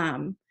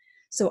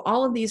 So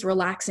all of these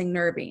relaxing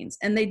nervines,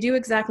 and they do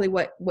exactly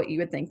what you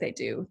would think they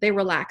do. They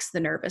relax the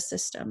nervous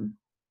system.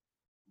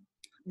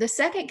 The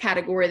second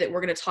category that we're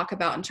going to talk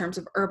about in terms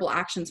of herbal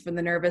actions for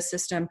the nervous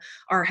system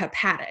are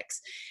hepatics.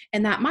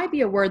 And that might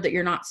be a word that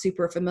you're not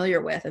super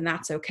familiar with, and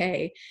that's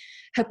okay.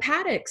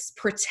 Hepatics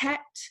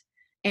protect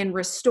and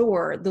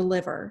restore the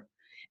liver.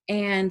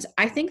 And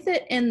I think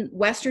that in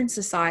Western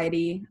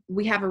society,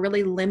 we have a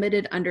really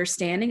limited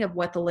understanding of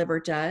what the liver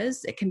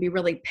does. It can be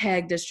really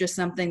pegged as just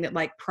something that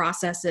like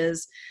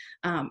processes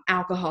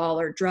alcohol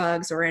or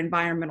drugs or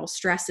environmental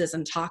stresses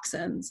and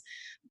toxins.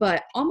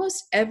 But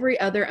almost every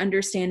other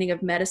understanding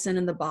of medicine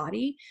in the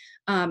body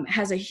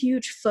has a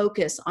huge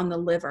focus on the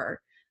liver.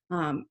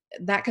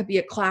 That could be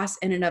a class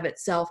in and of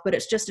itself, but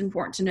it's just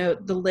important to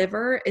note the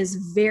liver is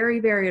very,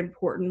 very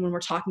important when we're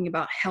talking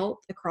about health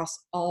across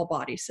all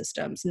body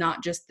systems,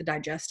 not just the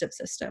digestive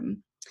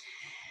system.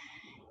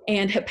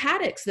 And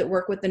hepatics that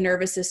work with the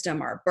nervous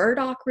system are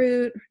burdock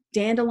root,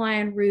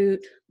 dandelion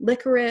root,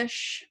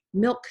 licorice,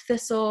 milk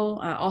thistle,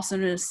 also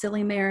known as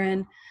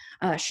silymarin,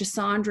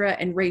 schisandra,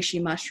 and reishi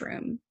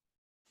mushroom.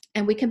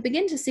 And we can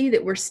begin to see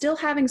that we're still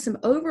having some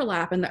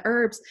overlap in the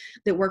herbs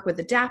that work with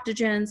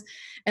adaptogens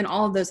and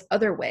all of those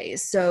other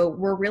ways. So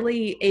we're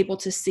really able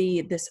to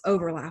see this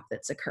overlap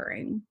that's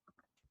occurring.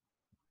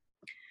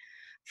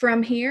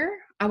 From here,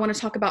 I want to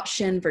talk about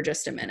Shin for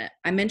just a minute.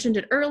 I mentioned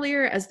it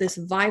earlier as this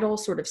vital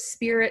sort of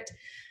spirit,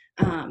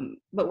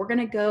 but we're going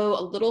to go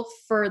a little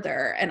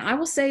further. And I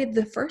will say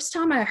the first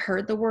time I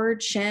heard the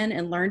word Shin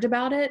and learned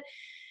about it,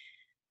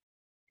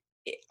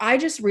 I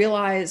just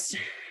realized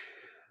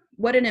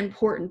what an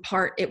important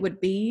part it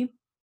would be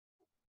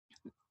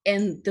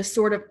in the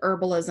sort of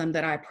herbalism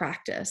that I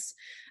practice.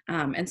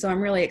 And so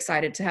I'm really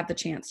excited to have the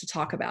chance to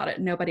talk about it.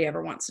 Nobody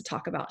ever wants to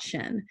talk about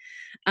Shin.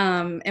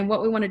 And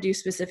what we want to do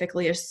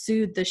specifically is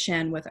soothe the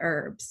Shin with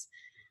herbs.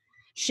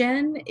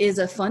 Shin is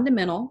a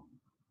fundamental,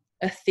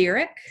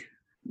 etheric,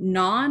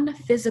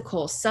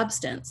 non-physical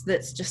substance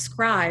that's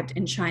described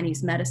in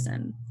Chinese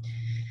medicine.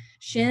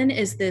 Shin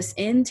is this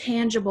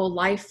intangible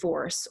life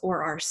force,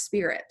 or our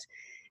spirit.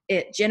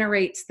 It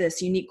generates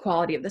this unique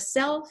quality of the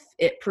self.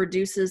 It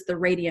produces the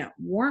radiant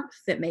warmth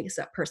that makes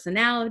up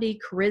personality,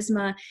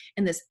 charisma,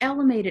 and this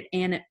animated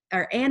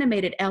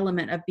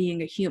element of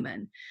being a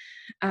human.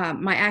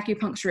 My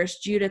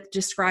acupuncturist, Judith,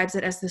 describes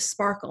it as the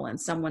sparkle in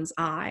someone's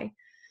eye.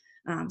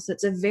 So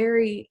it's a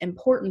very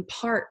important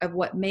part of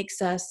what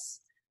makes us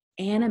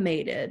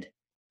animated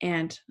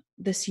and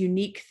this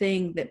unique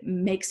thing that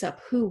makes up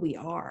who we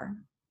are.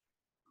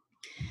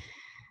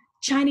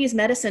 Chinese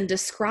medicine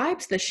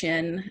describes the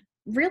Shin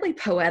really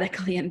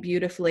poetically and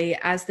beautifully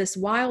as this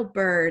wild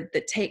bird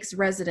that takes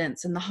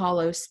residence in the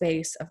hollow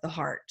space of the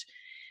heart.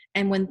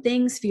 And when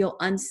things feel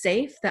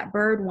unsafe, that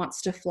bird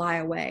wants to fly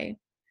away.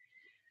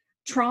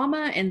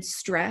 Trauma and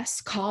stress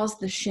cause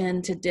the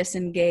Shin to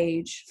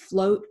disengage,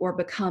 float, or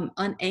become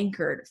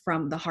unanchored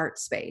from the heart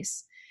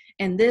space.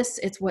 And this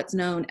is what's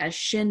known as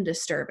Shin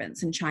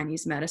disturbance in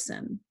Chinese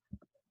medicine.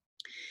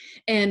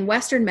 In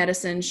Western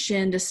medicine,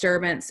 Shin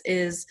disturbance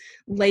is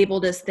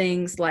labeled as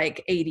things like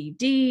ADD,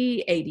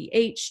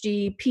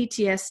 ADHD,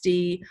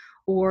 PTSD,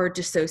 or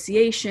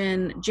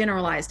dissociation,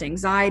 generalized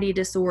anxiety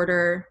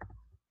disorder.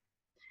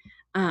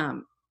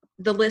 The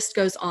list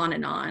goes on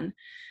and on.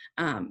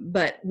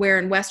 But where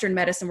in Western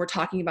medicine, we're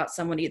talking about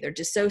someone either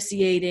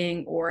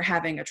dissociating or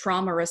having a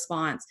trauma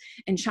response,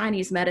 in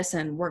Chinese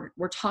medicine,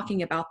 we're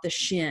talking about the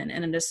Shin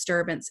and a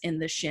disturbance in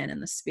the Shin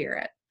and the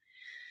spirit.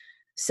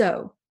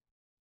 So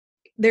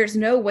there's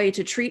no way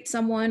to treat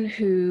someone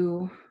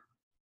who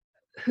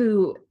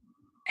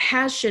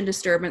has Shin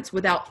disturbance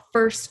without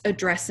first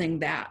addressing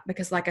that.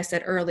 Because like I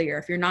said earlier,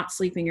 if you're not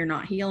sleeping, you're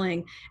not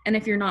healing. And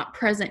if you're not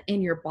present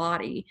in your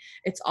body,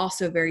 it's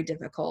also very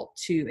difficult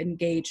to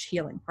engage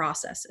healing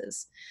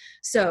processes.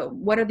 So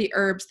what are the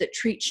herbs that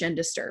treat Shin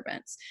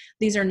disturbance?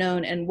 These are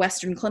known in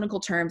Western clinical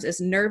terms as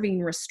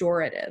nervine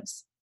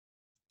restoratives.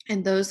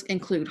 And those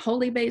include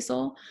holy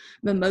basil,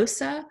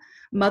 mimosa,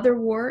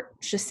 motherwort,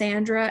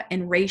 schisandra,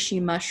 and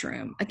reishi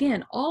mushroom.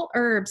 Again, all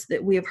herbs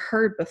that we have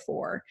heard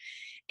before.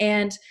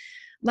 And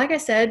like I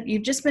said,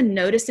 you've just been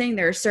noticing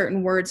there are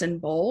certain words in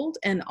bold,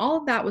 and all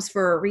of that was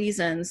for a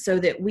reason, so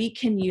that we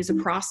can use a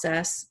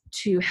process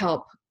to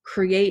help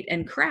create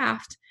and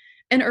craft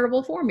an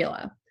herbal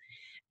formula.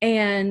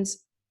 And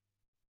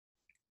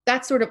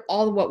that's sort of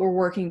all what we're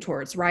working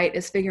towards, right?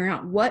 Is figuring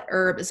out what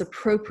herb is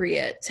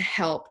appropriate to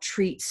help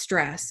treat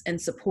stress and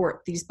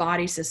support these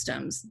body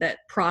systems that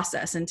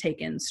process and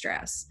take in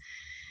stress.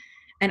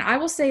 And I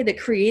will say that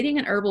creating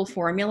an herbal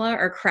formula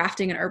or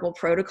crafting an herbal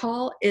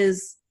protocol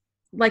is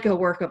like a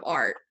work of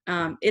art.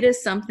 It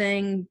is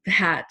something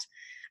that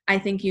I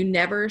think you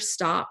never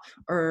stop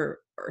or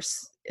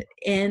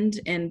end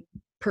in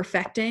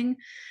perfecting.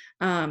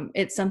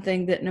 It's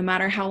something that no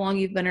matter how long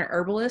you've been an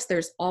herbalist,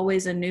 there's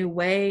always a new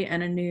way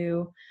and a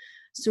new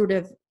sort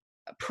of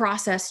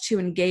process to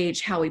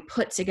engage how we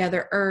put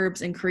together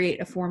herbs and create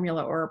a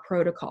formula or a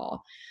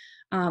protocol.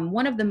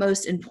 One of the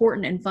most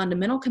important and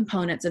fundamental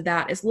components of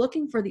that is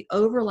looking for the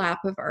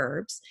overlap of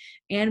herbs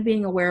and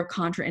being aware of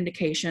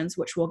contraindications,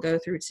 which we'll go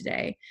through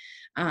today.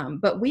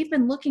 But we've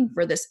been looking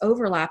for this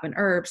overlap in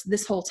herbs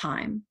this whole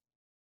time.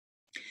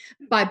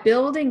 By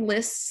building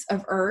lists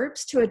of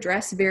herbs to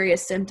address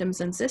various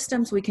symptoms and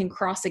systems, we can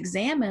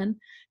cross-examine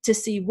to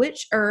see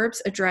which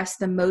herbs address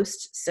the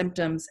most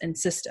symptoms and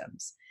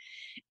systems.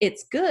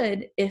 It's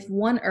good if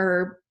one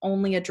herb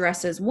only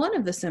addresses one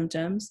of the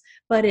symptoms,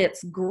 but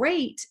it's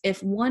great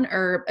if one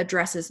herb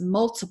addresses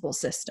multiple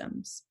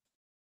systems.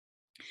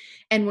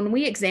 And when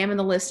we examine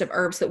the list of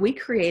herbs that we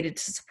created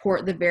to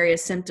support the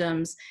various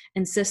symptoms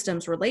and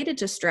systems related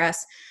to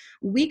stress,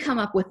 we come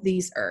up with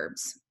these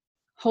herbs: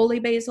 holy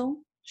basil,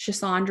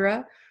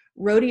 schisandra,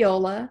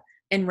 rhodiola,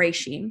 and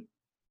reishi.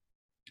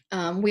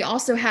 We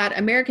also had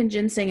American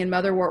ginseng and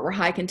motherwort were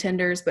high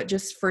contenders, but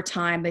just for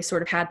time, they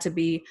sort of had to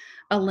be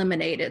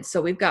eliminated.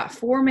 So we've got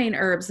 4 main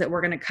herbs that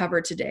we're going to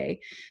cover today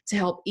to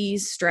help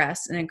ease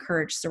stress and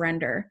encourage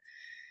surrender.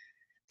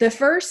 The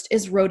first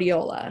is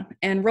rhodiola,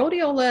 and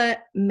rhodiola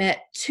met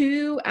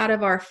 2 out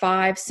of our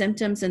 5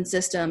 symptoms and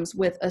systems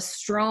with a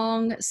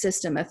strong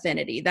system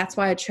affinity. That's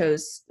why I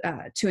chose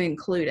to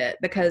include it,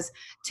 because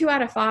 2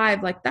 out of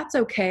 5, like, that's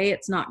okay.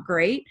 It's not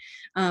great.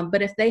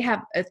 But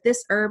if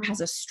this herb has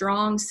a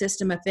strong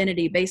system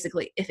affinity,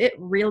 basically, if it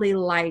really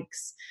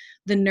likes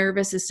the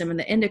nervous system and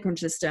the endocrine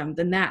system,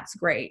 then that's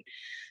great.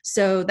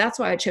 So that's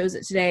why I chose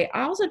it today.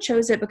 I also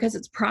chose it because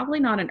it's probably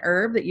not an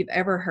herb that you've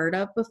ever heard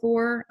of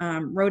before.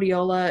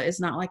 Rhodiola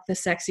is not like the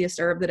sexiest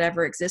herb that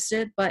ever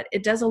existed, but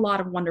it does a lot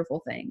of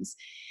wonderful things.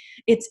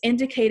 It's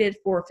indicated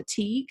for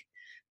fatigue,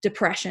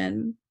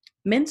 depression,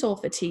 mental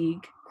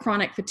fatigue,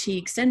 chronic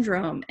fatigue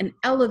syndrome, and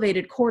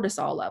elevated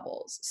cortisol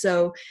levels.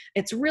 So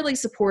it's really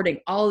supporting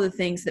all of the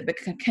things that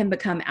can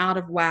become out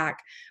of whack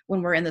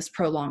when we're in this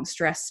prolonged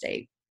stress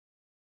state.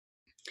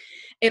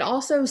 It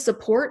also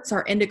supports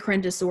our endocrine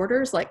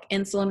disorders like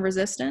insulin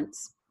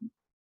resistance,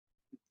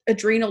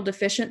 adrenal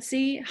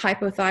deficiency,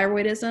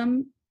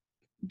 hypothyroidism.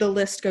 The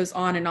list goes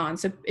on and on.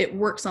 So it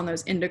works on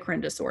those endocrine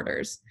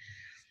disorders.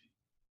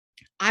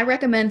 I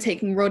recommend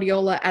taking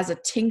rhodiola as a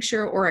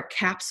tincture or a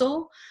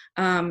capsule.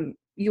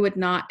 You would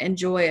not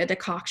enjoy a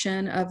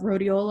decoction of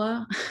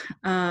rhodiola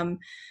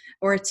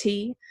or a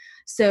tea.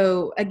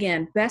 So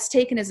again, best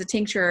taken as a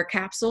tincture or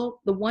capsule.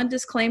 The one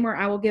disclaimer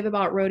I will give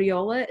about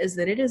rhodiola is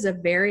that it is a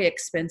very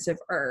expensive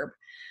herb.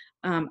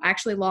 I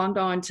actually logged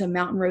on to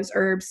Mountain Rose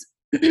Herbs,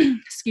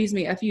 excuse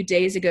me, a few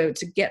days ago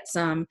to get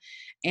some,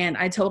 and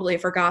I totally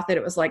forgot that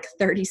it was like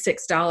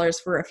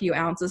 $36 for a few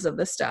ounces of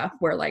the stuff,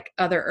 where like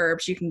other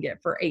herbs you can get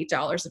for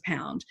 $8 a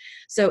pound.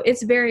 So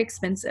it's very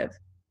expensive.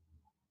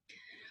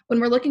 When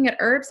we're looking at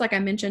herbs, like I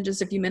mentioned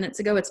just a few minutes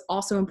ago, it's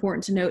also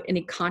important to note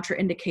any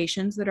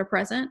contraindications that are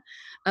present.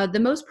 The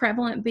most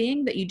prevalent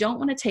being that you don't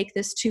want to take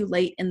this too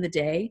late in the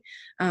day.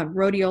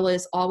 Rhodiola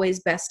is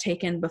always best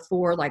taken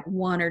before like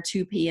 1 or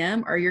 2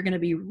 p.m. or you're going to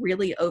be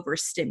really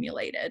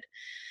overstimulated.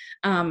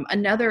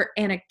 Another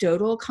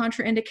anecdotal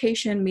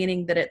contraindication,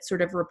 meaning that it's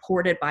sort of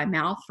reported by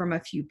mouth from a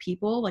few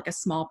people, like a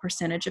small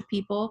percentage of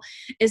people,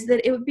 is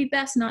that it would be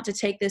best not to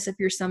take this if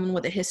you're someone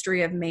with a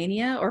history of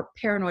mania or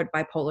paranoid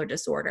bipolar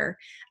disorder.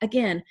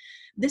 Again,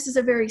 this is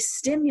a very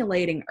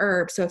stimulating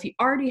herb. So if you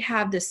already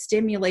have this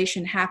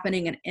stimulation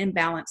happening in an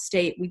imbalanced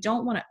state, we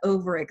don't want to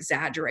over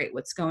exaggerate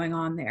what's going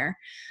on there.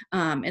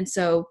 And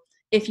so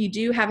if you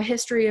do have a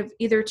history of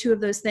either 2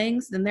 of those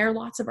things, then there are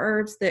lots of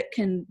herbs that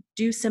can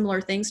do similar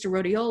things to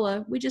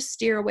rhodiola. We just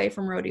steer away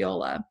from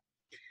rhodiola.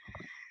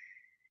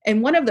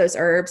 And one of those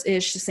herbs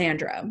is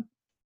schisandra.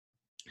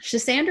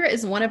 Schisandra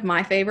is one of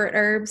my favorite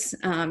herbs.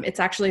 It's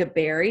actually a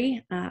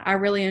berry. I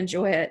really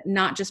enjoy it,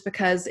 not just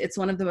because it's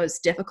one of the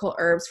most difficult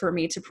herbs for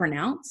me to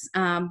pronounce,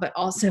 but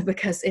also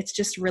because it's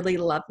just really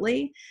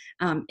lovely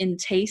in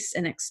taste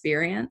and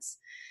experience.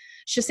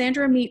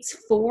 Schisandra meets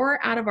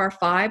 4 out of our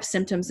 5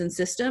 symptoms and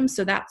systems,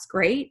 so that's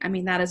great. I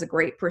mean, that is a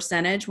great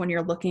percentage when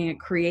you're looking at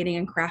creating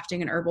and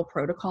crafting an herbal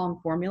protocol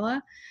and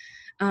formula.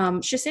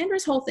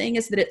 Shasandra's whole thing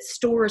is that it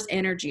stores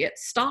energy. It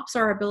stops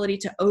our ability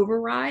to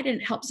override,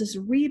 and it helps us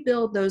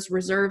rebuild those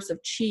reserves of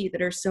chi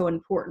that are so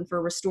important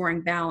for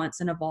restoring balance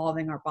and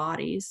evolving our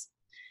bodies.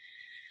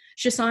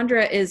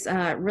 Shisandra is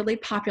really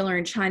popular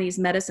in Chinese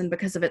medicine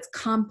because of its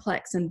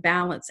complex and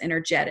balanced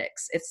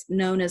energetics. It's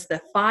known as the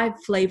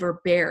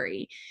 5-flavor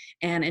berry.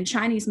 And in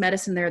Chinese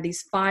medicine, there are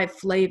these 5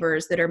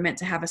 flavors that are meant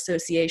to have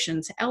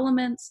association to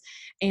elements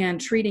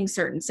and treating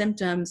certain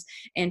symptoms.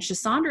 And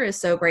Shisandra is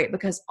so great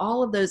because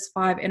all of those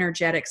 5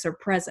 energetics are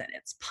present.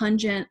 It's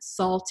pungent,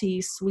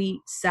 salty,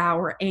 sweet,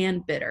 sour,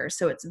 and bitter.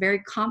 So it's very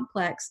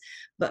complex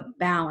but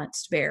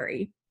balanced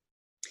berry.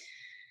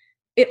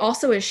 It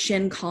also is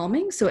Shin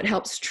calming, so it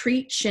helps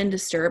treat Shin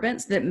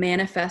disturbance that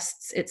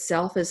manifests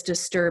itself as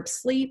disturbed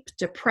sleep,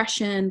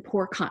 depression,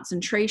 poor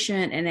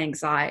concentration, and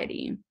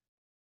anxiety.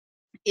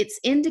 It's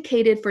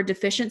indicated for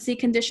deficiency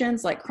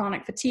conditions like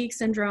chronic fatigue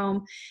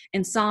syndrome,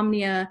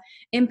 insomnia,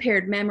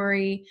 impaired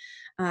memory,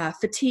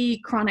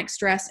 fatigue, chronic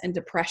stress, and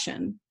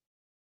depression.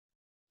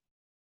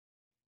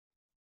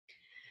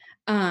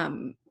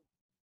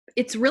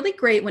 It's really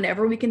great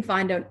whenever we can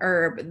find an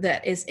herb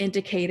that is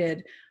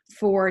indicated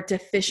for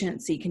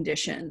deficiency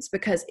conditions,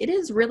 because it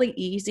is really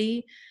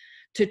easy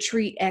to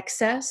treat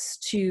excess,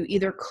 to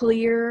either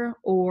clear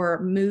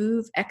or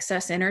move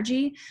excess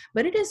energy,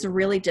 but it is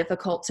really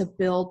difficult to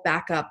build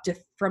back up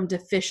from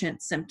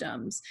deficient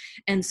symptoms.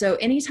 And so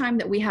anytime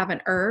that we have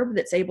an herb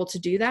that's able to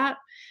do that,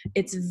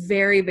 it's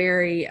very,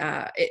 very,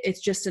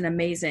 it's just an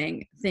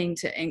amazing thing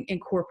to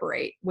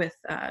incorporate with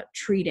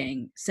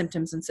treating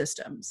symptoms and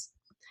systems.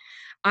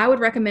 I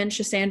would recommend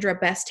Shisandra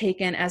best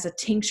taken as a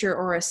tincture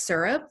or a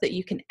syrup that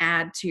you can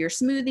add to your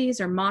smoothies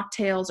or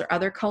mocktails or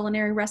other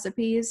culinary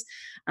recipes.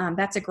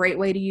 That's a great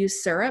way to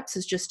use syrups,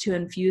 is just to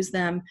infuse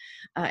them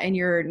in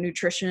your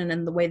nutrition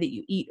and the way that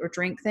you eat or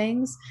drink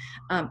things.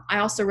 I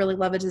also really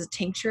love it as a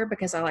tincture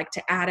because I like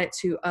to add it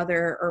to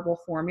other herbal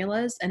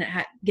formulas, and it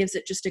gives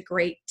it just a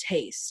great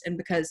taste. And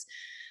because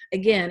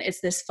again, it's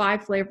this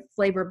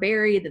 5-flavor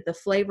berry, that the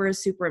flavor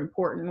is super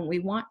important, and we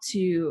want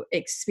to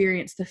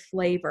experience the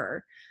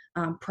flavor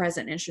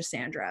present in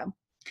Shisandra.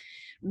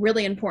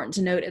 Really important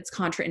to note its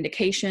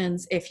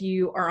contraindications. If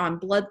you are on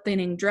blood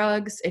thinning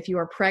drugs, if you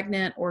are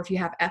pregnant, or if you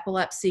have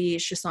epilepsy,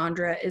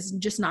 Shisandra is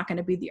just not going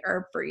to be the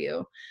herb for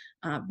you.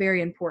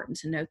 Very important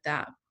to note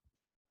that.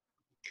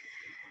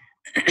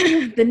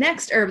 The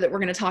next herb that we're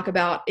going to talk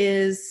about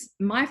is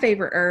my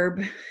favorite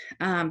herb.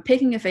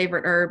 Picking a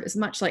favorite herb is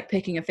much like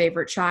picking a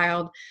favorite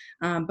child,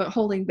 but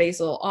holy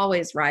basil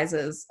always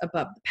rises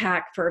above the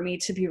pack for me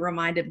to be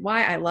reminded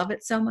why I love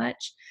it so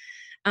much.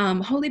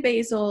 Holy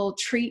basil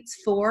treats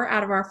 4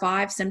 out of our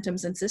 5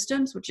 symptoms and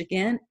systems, which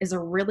again is a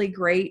really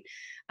great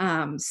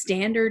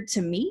standard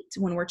to meet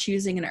when we're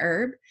choosing an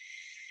herb.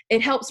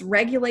 It helps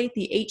regulate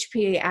the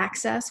HPA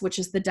axis, which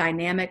is the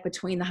dynamic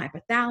between the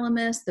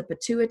hypothalamus, the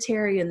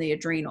pituitary, and the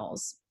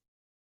adrenals.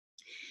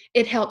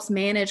 It helps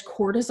manage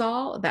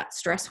cortisol, that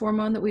stress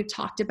hormone that we've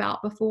talked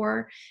about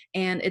before,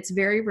 and it's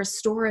very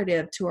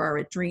restorative to our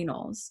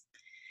adrenals.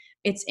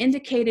 It's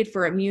indicated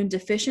for immune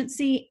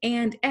deficiency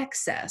and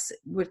excess,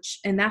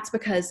 and that's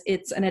because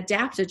it's an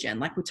adaptogen,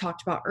 like we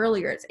talked about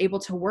earlier. It's able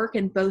to work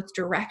in both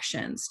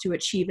directions to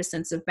achieve a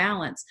sense of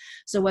balance.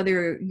 So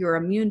whether you're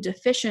immune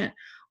deficient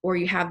or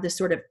you have this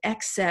sort of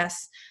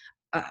excess,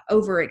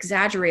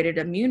 over-exaggerated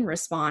immune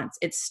response,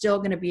 it's still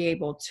going to be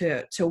able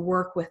to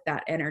work with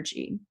that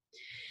energy.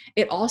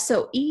 It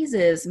also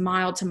eases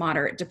mild to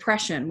moderate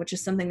depression, which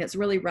is something that's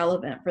really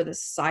relevant for the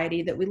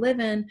society that we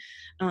live in,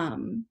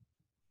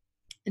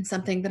 and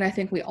something that I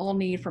think we all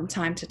need from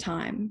time to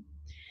time.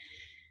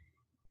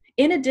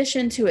 In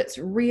addition to its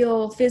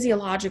real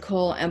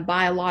physiological and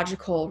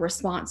biological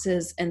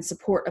responses and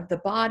support of the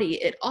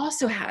body, it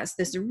also has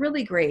this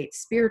really great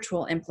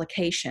spiritual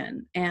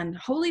implication. And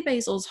holy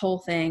basil's whole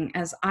thing,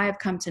 as I've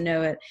come to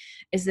know it,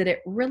 is that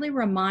it really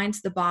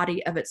reminds the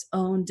body of its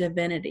own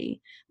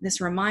divinity, this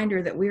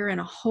reminder that we're in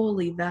a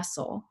holy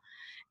vessel,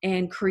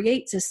 and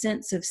creates a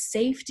sense of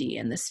safety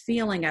and this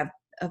feeling of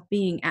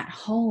being at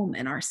home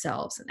in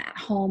ourselves and at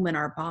home in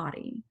our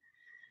body.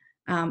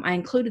 I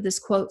included this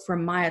quote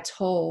from Maya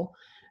Toll,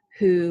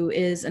 who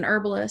is an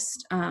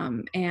herbalist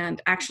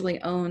and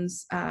actually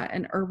owns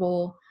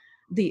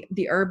the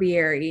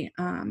Herbiary,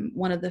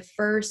 one of the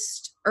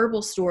first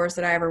herbal stores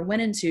that I ever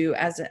went into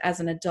as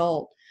an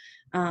adult.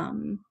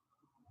 And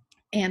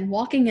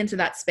walking into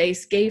that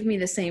space gave me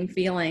the same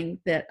feeling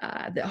that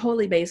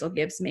holy basil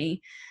gives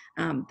me,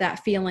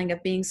 that feeling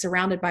of being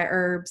surrounded by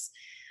herbs,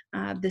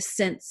 this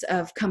sense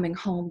of coming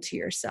home to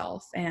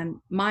yourself. And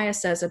Maya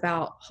says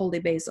about holy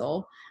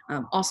basil,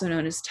 also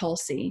known as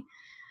Tulsi,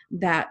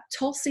 that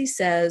Tulsi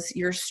says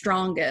you're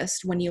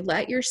strongest when you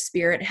let your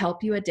spirit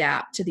help you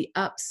adapt to the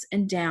ups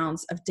and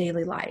downs of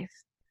daily life.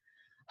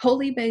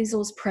 Holy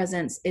basil's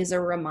presence is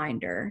a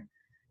reminder.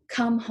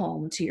 Come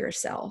home to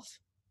yourself.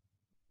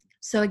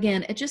 So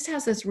again, it just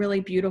has this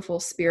really beautiful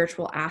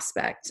spiritual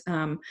aspect.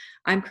 I'm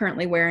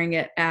currently wearing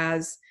it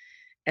as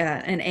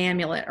an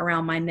amulet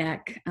around my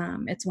neck.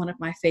 It's one of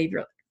my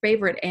favorite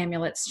favorite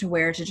amulets to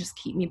wear to just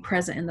keep me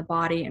present in the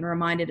body and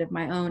reminded of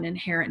my own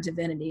inherent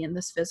divinity in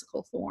this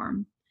physical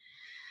form.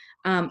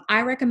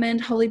 I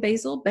recommend holy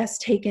basil,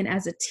 best taken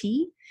as a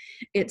tea.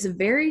 It's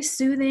very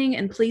soothing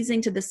and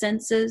pleasing to the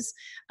senses.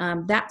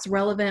 That's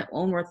relevant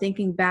when we're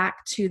thinking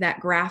back to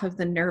that graph of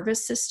the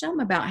nervous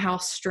system about how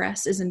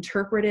stress is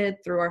interpreted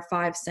through our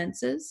five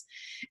senses.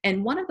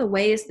 And one of the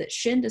ways that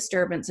Shin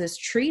disturbance is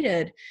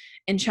treated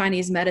in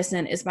Chinese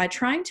medicine is by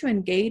trying to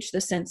engage the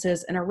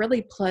senses in a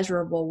really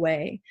pleasurable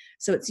way.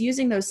 So it's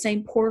using those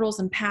same portals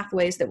and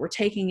pathways that we're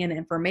taking in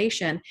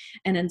information,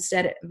 and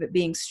instead of it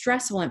being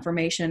stressful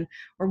information,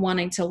 we're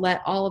wanting to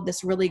let all of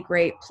this really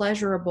great,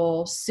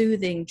 pleasurable,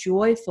 soothing,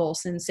 joyful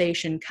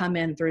sensation come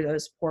in through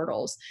those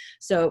portals.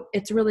 So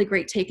it's really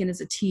great taken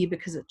as a tea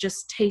because it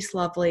just tastes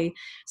lovely,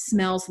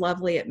 smells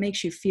lovely. It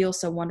makes you feel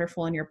so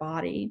wonderful in your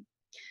body.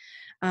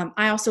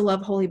 I also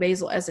love holy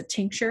basil as a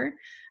tincture.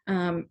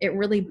 It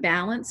really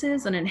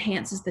balances and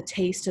enhances the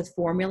taste of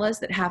formulas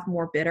that have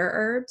more bitter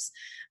herbs.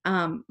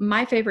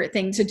 My favorite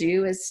thing to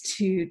do is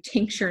to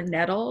tincture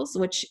nettles,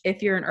 which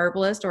if you're an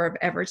herbalist or have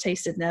ever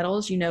tasted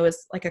nettles, you know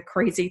is like a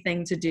crazy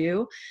thing to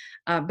do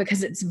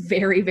because it's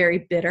very,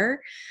 very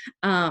bitter.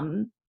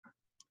 And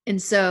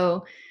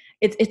so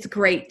it's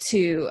great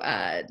to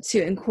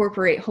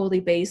incorporate holy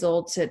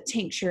basil to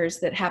tinctures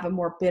that have a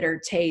more bitter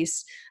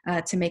taste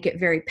to make it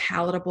very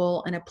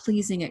palatable and a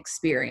pleasing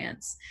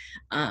experience.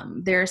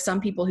 There are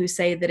some people who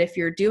say that if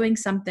you're doing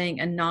something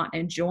and not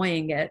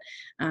enjoying it,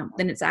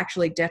 then it's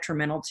actually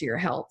detrimental to your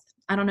health.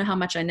 I don't know how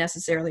much I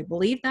necessarily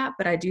believe that,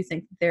 but I do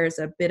think there's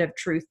a bit of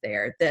truth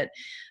there that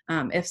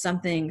if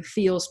something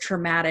feels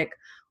traumatic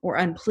or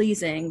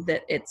unpleasing,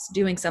 that it's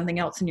doing something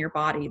else in your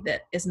body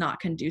that is not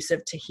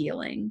conducive to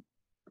healing.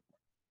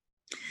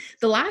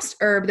 The last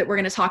herb that we're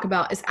going to talk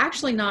about is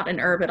actually not an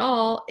herb at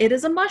all. It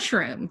is a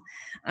mushroom.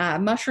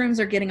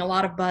 Mushrooms are getting a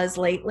lot of buzz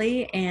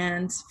lately,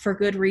 and for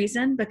good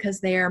reason, because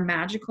they are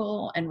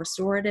magical and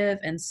restorative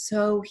and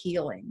so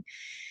healing.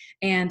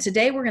 And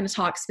today we're going to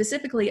talk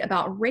specifically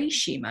about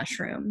reishi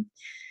mushroom.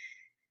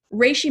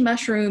 Reishi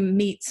mushroom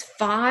meets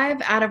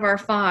 5 out of our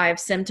 5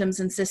 symptoms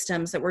and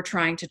systems that we're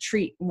trying to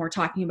treat when we're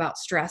talking about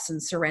stress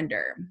and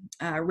surrender.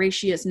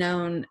 Reishi is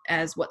known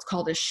as what's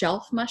called a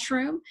shelf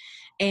mushroom,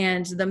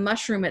 and the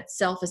mushroom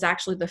itself is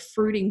actually the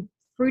fruiting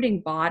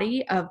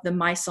body of the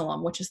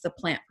mycelium, which is the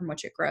plant from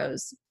which it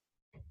grows.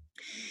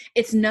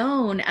 It's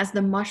known as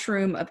the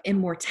mushroom of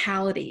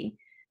immortality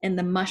and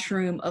the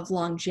mushroom of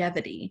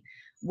longevity,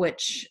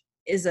 which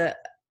is a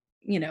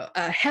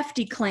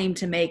hefty claim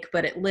to make,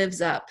 but it lives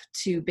up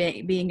to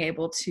being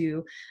able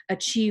to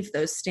achieve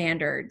those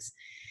standards.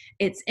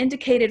 It's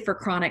indicated for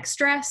chronic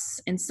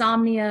stress,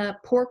 insomnia,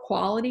 poor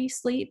quality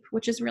sleep,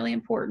 which is really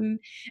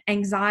important,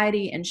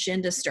 anxiety, and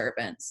Shin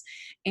disturbance.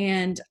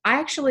 And I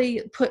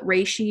actually put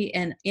reishi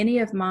in any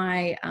of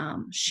my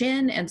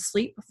Shin and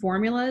sleep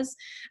formulas,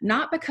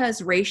 not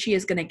because reishi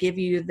is going to give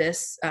you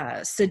this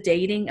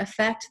sedating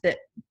effect that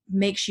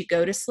makes you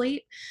go to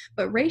sleep,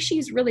 but reishi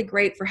is really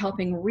great for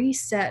helping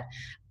reset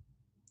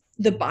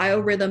the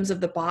biorhythms of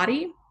the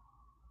body.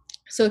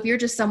 So if you're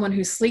just someone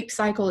whose sleep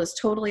cycle is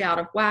totally out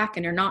of whack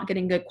and you're not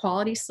getting good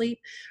quality sleep,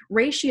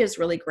 reishi is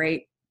really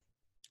great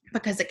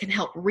because it can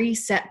help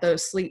reset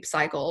those sleep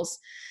cycles.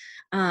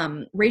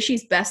 Reishi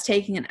is best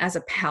taken as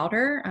a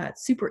powder.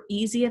 It's super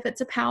easy if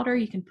it's a powder.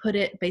 You can put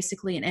it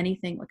basically in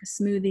anything like a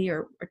smoothie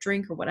or a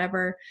drink or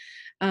whatever,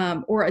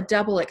 or a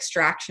double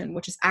extraction,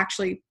 which is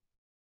actually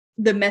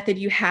the method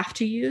you have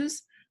to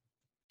use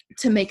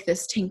to make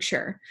this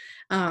tincture.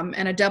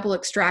 And a double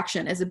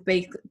extraction is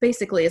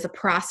basically is a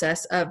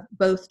process of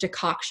both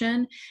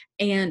decoction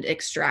and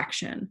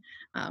extraction.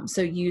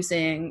 So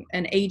using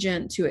an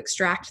agent to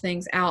extract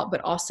things out, but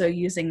also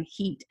using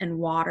heat and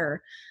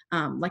water,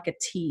 like a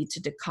tea,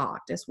 to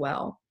decoct as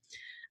well.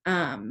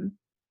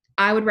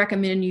 I would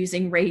recommend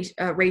using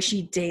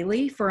reishi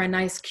daily for a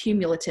nice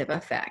cumulative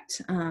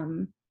effect.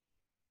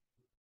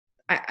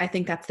 I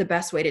think that's the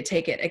best way to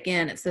take it.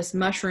 Again, it's this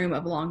mushroom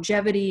of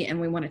longevity,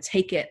 and we want to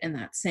take it in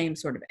that same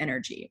sort of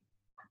energy.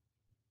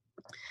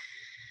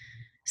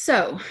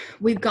 So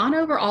we've gone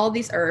over all of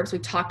these herbs.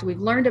 We've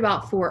learned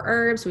about 4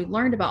 herbs. We've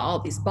learned about all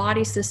of these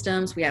body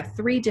systems. We have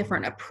 3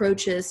 different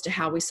approaches to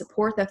how we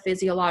support the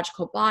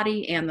physiological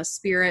body and the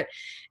spirit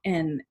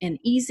in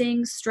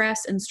easing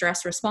stress and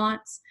stress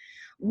response.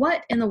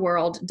 What in the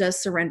world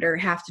does surrender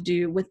have to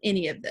do with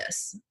any of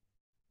this?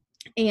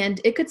 And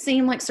it could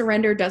seem like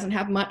surrender doesn't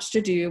have much to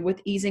do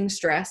with easing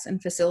stress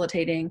and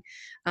facilitating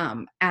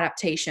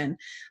adaptation,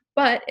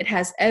 but it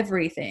has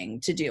everything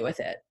to do with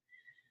it.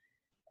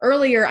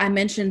 Earlier, I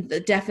mentioned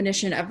the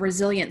definition of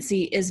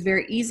resiliency is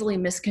very easily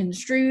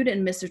misconstrued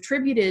and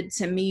misattributed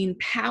to mean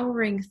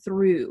powering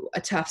through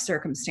a tough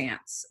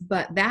circumstance,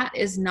 but that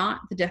is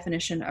not the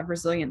definition of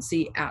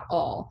resiliency at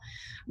all.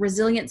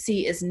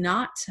 Resiliency is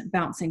not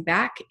bouncing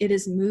back, it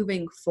is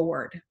moving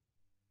forward.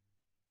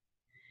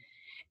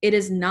 It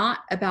is not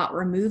about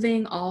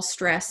removing all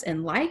stress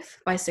in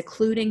life by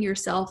secluding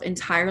yourself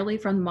entirely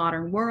from the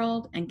modern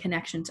world and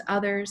connection to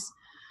others.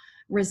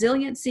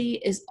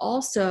 resiliency is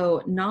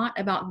also not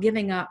about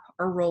giving up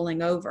or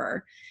rolling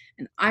over.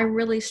 And I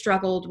really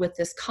struggled with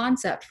this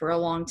concept for a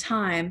long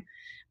time,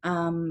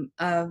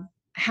 of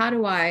how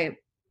do I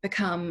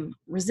become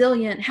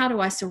resilient? How do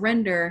I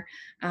surrender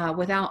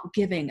without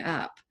giving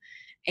up?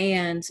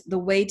 And the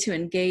way to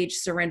engage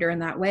surrender in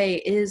that way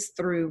is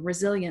through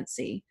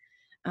resiliency.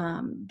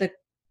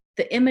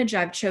 The image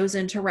I've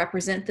chosen to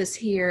represent this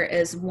here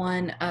is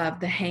one of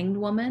the Hanged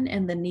Woman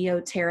in the Neo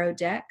Tarot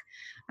deck,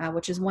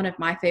 which is one of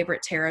my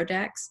favorite tarot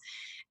decks.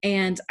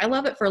 And I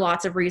love it for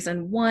lots of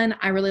reasons. One,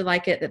 I really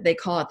like it that they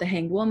call it the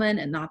Hanged Woman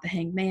and not the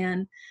Hanged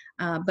Man.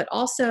 But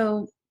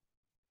also,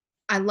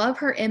 I love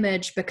her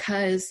image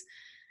because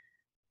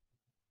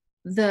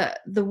the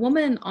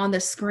woman on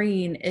the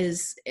screen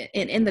is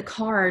in the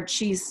card.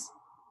 She's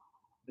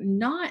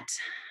not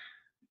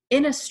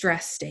in a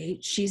stress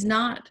state. She's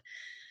not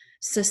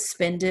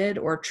suspended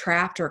or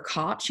trapped or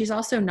caught. She's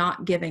also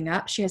not giving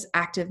up. She has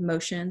active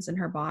motions in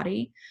her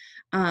body.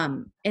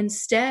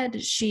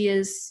 Instead,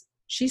 she's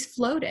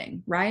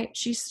floating, right?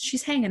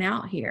 She's hanging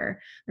out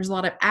here. There's a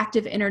lot of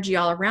active energy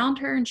all around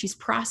her, and she's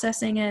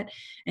processing it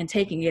and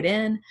taking it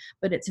in,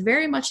 but it's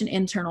very much an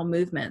internal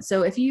movement.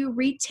 So if you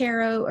read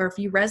tarot, or if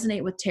you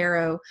resonate with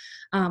tarot,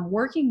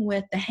 working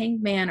with the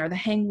Hanged Man or the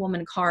Hanged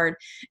Woman card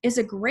is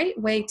a great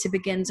way to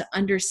begin to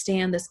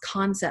understand this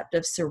concept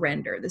of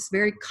surrender, this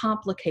very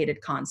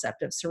complicated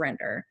concept of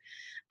surrender.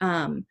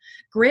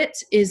 Grit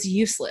is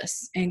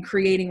useless in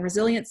creating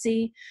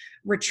resiliency.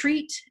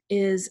 Retreat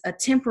is a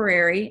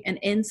temporary and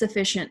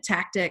insufficient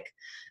tactic.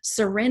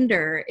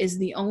 Surrender is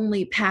the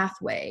only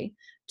pathway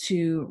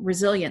to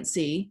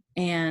resiliency,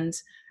 and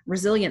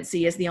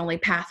resiliency is the only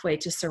pathway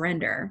to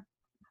surrender.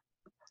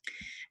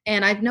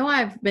 And I know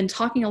I've been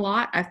talking a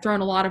lot. I've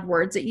thrown a lot of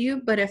words at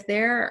you, but if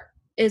there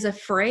is a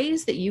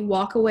phrase that you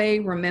walk away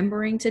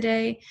remembering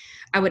today,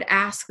 I would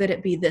ask that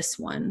it be this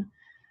one: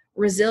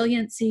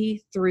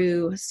 resiliency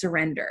through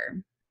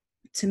surrender.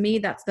 To me,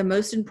 that's the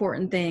most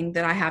important thing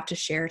that I have to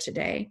share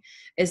today,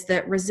 is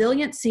that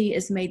resiliency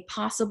is made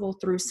possible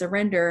through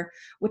surrender,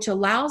 which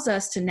allows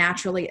us to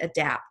naturally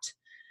adapt.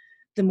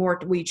 The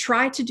more we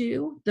try to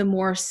do, the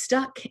more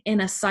stuck in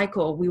a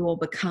cycle we will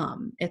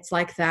become. It's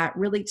like that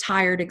really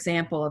tired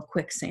example of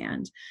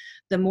quicksand.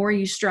 The more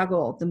you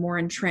struggle, the more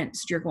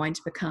entrenched you're going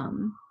to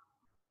become.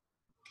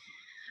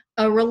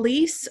 A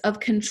release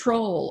of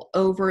control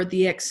over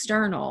the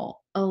external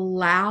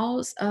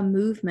allows a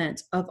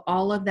movement of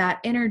all of that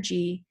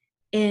energy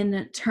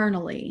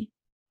internally.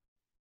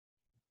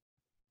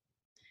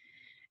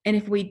 And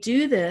if we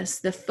do this,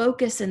 the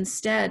focus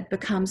instead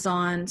becomes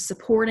on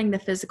supporting the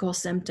physical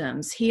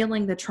symptoms,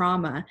 healing the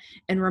trauma,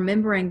 and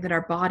remembering that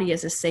our body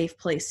is a safe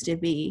place to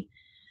be.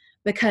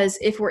 Because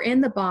if we're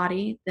in the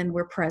body, then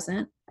we're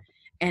present.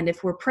 And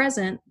if we're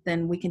present,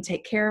 then we can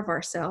take care of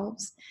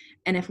ourselves.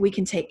 And if we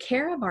can take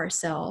care of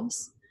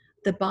ourselves,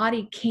 the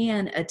body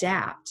can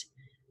adapt.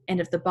 And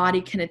if the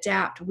body can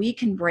adapt, we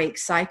can break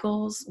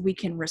cycles, we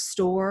can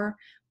restore,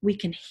 we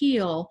can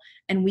heal,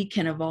 and we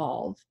can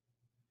evolve.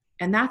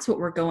 And that's what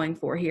we're going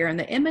for here. And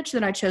the image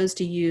that I chose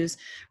to use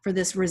for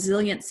this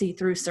resiliency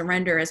through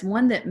surrender is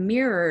one that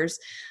mirrors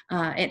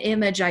an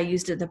image I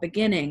used at the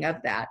beginning of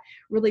that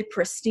really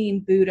pristine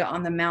Buddha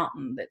on the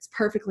mountain that's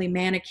perfectly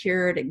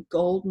manicured and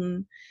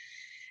golden.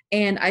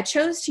 And I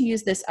chose to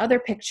use this other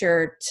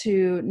picture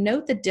to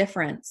note the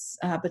difference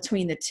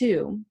between the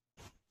two.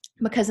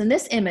 Because in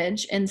this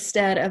image,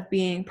 instead of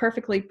being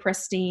perfectly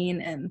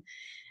pristine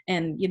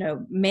and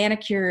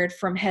manicured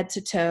from head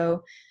to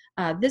toe,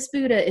 this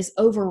Buddha is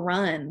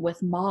overrun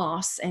with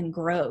moss and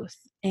growth,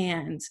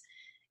 and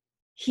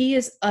he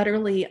is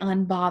utterly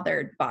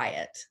unbothered by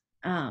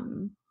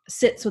it.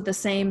 Sits with the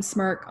same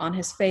smirk on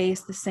his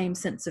face, the same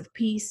sense of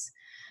peace,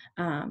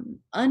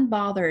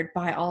 unbothered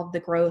by all of the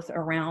growth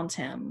around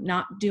him,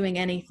 not doing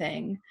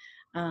anything,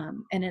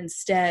 and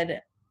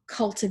instead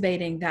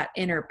cultivating that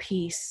inner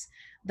peace,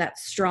 that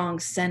strong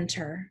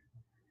center.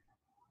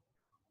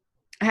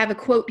 I have a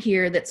quote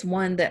here that's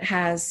one that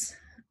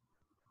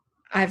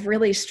I've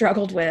really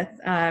struggled with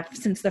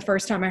since the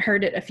first time I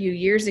heard it a few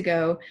years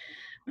ago,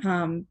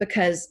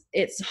 because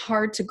it's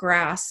hard to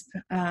grasp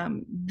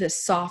the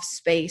soft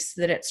space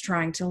that it's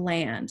trying to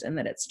land and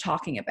that it's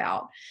talking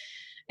about.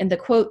 And the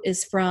quote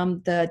is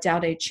from the Tao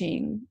Te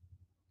Ching.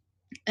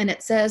 And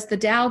it says, "The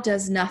Tao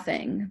does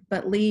nothing,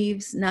 but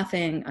leaves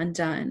nothing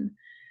undone.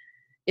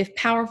 If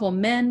powerful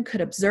men could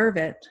observe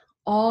it,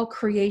 all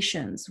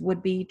creations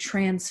would be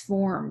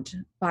transformed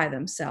by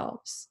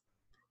themselves."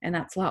 And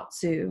that's Lao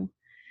Tzu.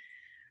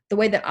 The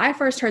way that I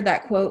first heard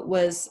that quote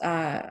was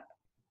a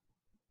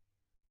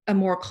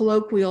more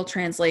colloquial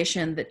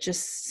translation that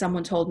just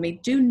someone told me,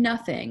 do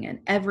nothing and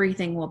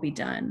everything will be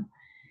done.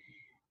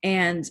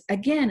 And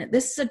again,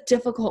 this is a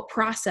difficult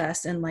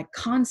process and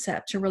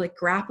concept to really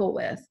grapple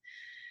with.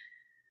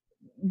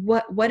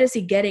 What is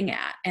he getting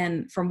at?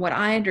 And from what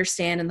I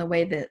understand and the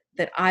way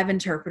that I've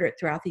interpreted it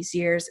throughout these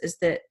years is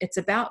that it's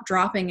about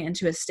dropping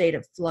into a state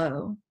of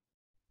flow.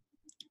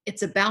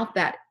 It's about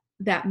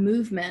that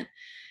movement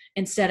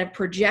instead of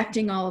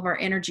projecting all of our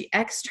energy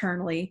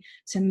externally,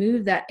 to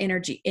move that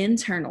energy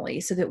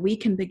internally so that we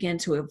can begin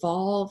to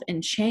evolve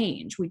and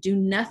change. We do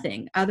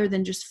nothing other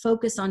than just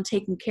focus on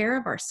taking care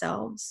of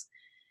ourselves.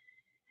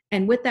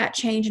 And with that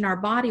change in our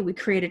body, we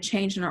create a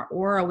change in our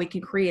aura. We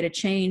can create a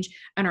change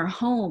in our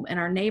home, in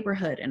our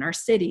neighborhood, in our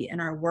city, in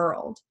our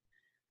world.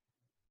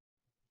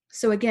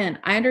 So again,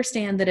 I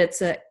understand that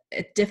it's a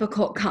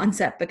difficult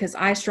concept because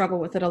I struggle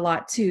with it a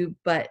lot too.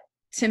 But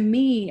to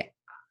me,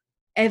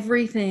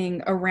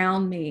 everything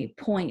around me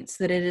points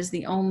that it is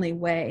the only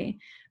way.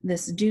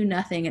 This do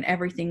nothing and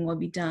everything will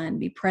be done.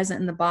 Be present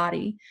in the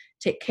body,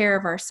 take care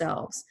of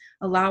ourselves,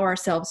 allow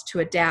ourselves to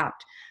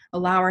adapt,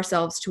 allow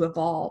ourselves to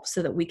evolve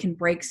so that we can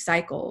break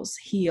cycles,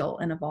 heal,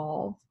 and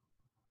evolve.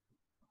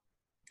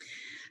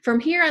 From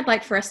here, I'd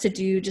like for us to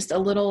do just a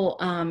little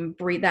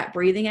that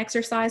breathing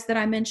exercise that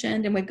I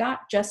mentioned. And we've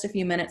got just a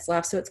few minutes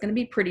left, so it's going to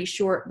be pretty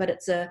short, but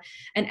it's an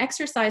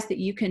exercise that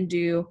you can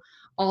do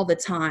all the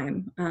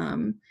time.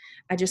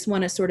 I just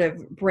want to sort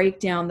of break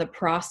down the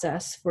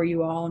process for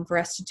you all and for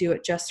us to do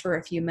it just for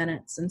a few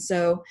minutes. And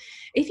so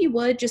if you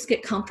would, just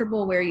get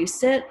comfortable where you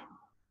sit.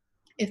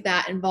 If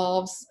that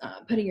involves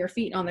putting your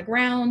feet on the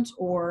ground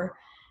or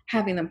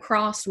having them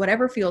crossed,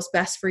 whatever feels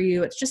best for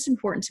you, it's just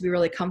important to be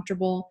really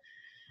comfortable.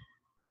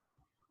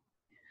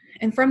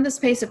 And from this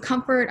space of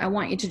comfort, I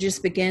want you to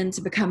just begin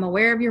to become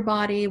aware of your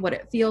body, what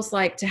it feels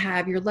like to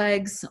have your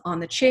legs on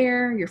the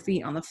chair, your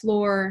feet on the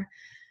floor,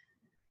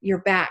 your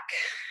back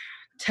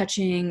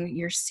touching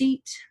your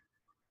seat.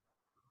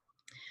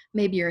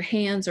 Maybe your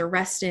hands are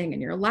resting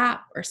in your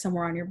lap or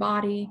somewhere on your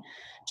body,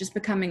 just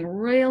becoming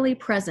really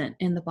present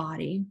in the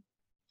body.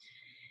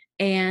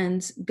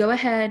 And go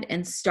ahead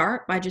and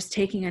start by just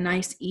taking a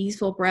nice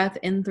easeful breath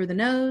in through the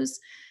nose,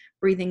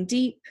 breathing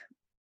deep,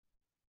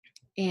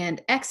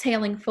 and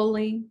exhaling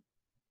fully.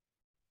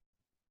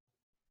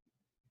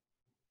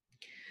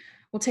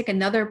 We'll take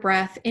another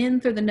breath in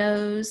through the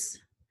nose,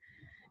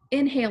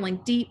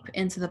 inhaling deep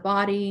into the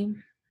body,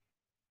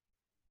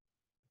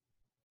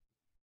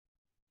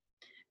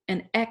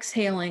 and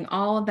exhaling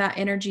all of that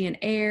energy and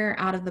air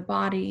out of the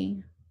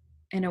body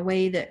in a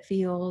way that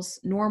feels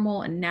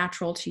normal and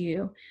natural to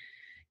you.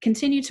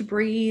 Continue to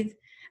breathe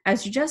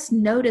as you just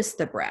notice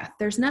the breath.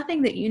 There's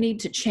nothing that you need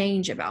to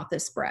change about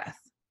this breath.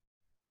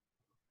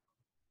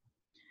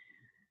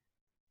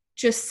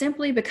 Just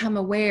simply become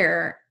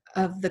aware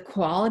of the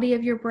quality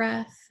of your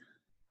breath,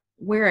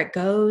 where it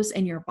goes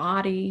in your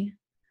body,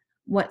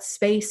 what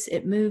space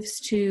it moves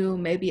to.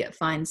 Maybe it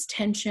finds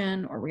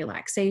tension or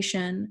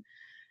relaxation.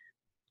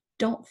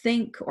 Don't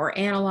think or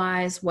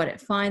analyze what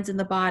it finds in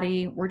the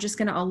body. We're just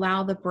going to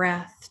allow the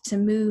breath to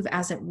move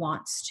as it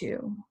wants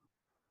to.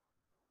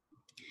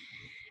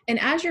 And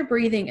as you're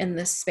breathing in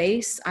this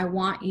space, I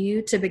want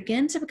you to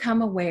begin to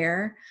become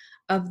aware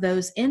of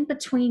those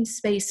in-between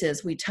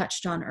spaces we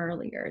touched on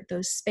earlier,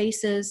 those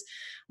spaces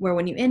where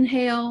when you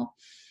inhale,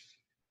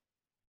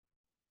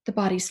 the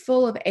body's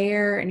full of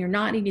air and you're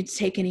not needing to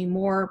take any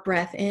more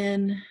breath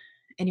in,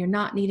 and you're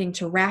not needing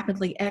to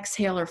rapidly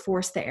exhale or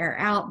force the air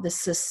out, the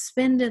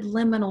suspended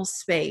liminal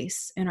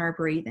space in our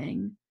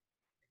breathing.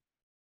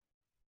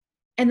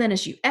 And then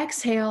as you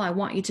exhale, I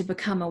want you to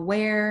become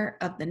aware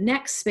of the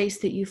next space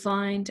that you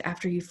find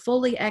after you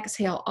fully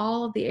exhale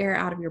all of the air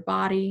out of your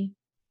body,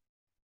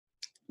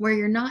 where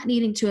you're not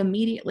needing to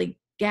immediately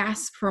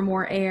gasp for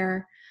more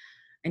air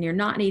and you're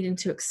not needing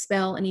to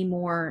expel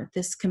anymore,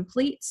 this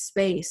complete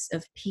space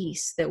of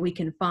peace that we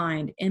can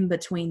find in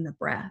between the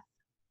breath.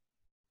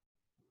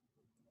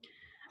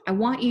 I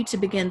want you to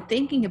begin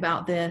thinking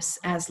about this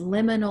as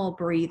liminal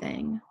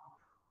breathing,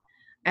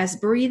 as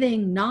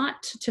breathing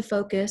not to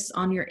focus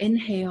on your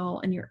inhale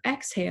and your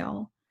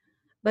exhale,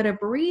 but a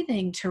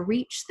breathing to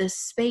reach this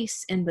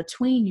space in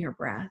between your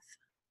breath,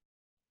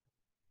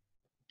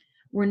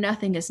 where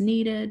nothing is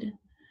needed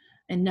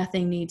and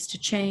nothing needs to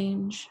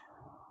change.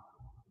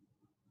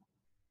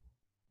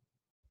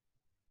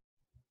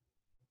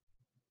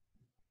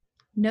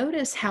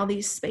 Notice how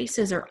these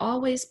spaces are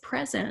always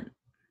present.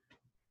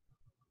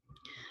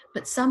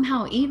 But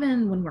somehow,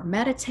 even when we're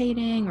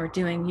meditating or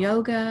doing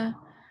yoga,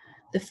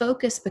 the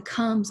focus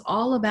becomes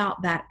all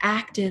about that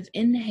active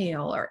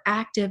inhale or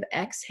active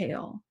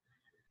exhale.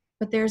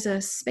 But there's a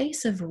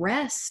space of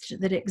rest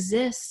that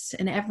exists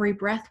in every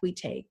breath we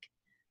take.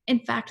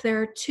 In fact,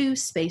 there are two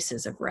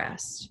spaces of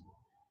rest.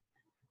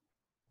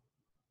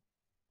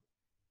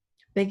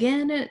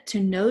 Begin to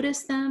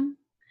notice them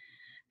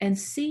and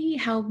see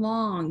how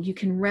long you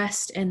can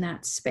rest in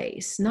that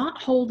space,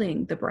 not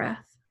holding the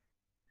breath,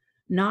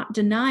 not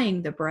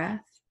denying the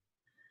breath,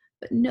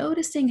 but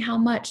noticing how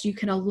much you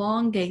can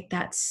elongate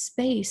that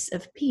space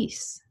of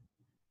peace.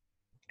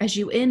 As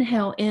you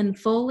inhale in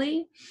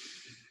fully,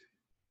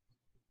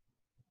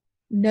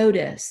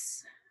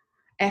 notice.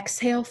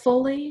 Exhale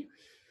fully,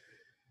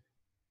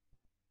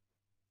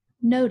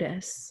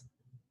 notice.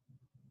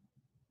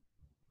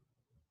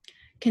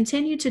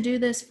 Continue to do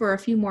this for a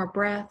few more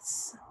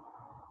breaths.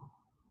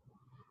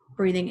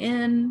 Breathing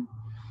in,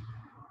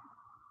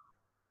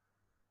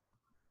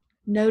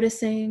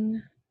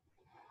 noticing,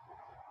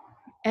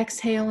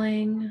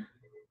 Exhaling,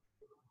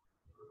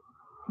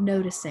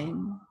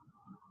 noticing.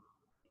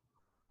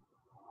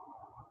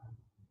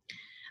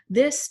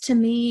 This to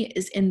me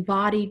is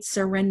embodied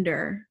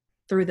surrender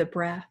through the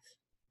breath,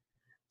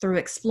 through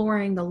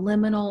exploring the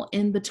liminal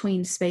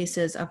in-between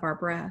spaces of our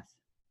breath,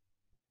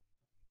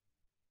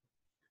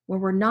 where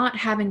we're not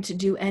having to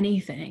do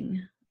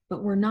anything,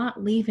 but we're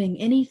not leaving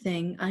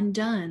anything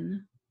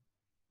undone.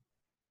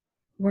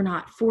 We're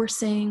not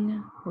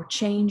forcing or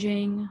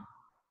changing.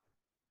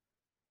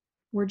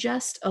 We're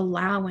just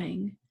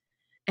allowing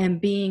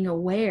and being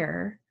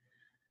aware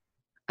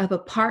of a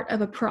part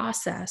of a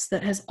process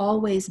that has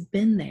always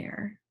been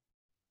there,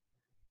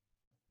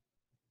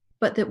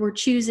 but that we're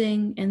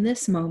choosing in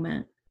this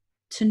moment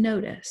to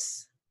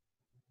notice.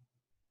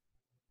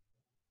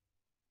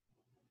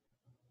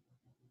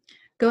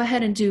 Go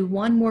ahead and do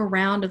one more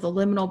round of the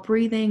liminal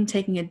breathing,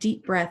 taking a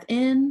deep breath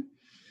in,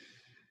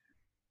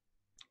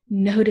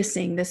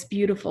 noticing this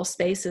beautiful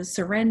space of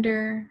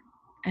surrender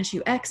as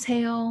you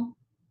exhale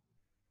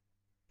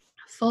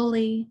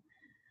fully,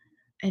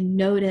 and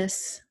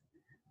notice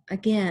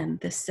again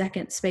the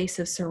second space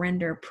of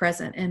surrender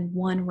present in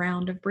one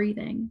round of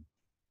breathing.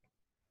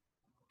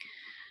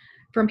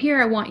 From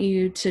here, I want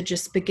you to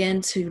just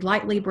begin to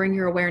lightly bring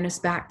your awareness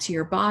back to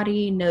your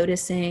body,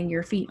 noticing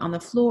your feet on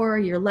the floor,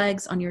 your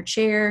legs on your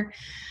chair,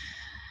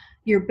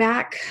 your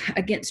back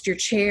against your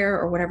chair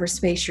or whatever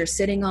space you're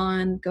sitting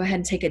on. Go ahead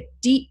and take a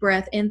deep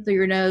breath in through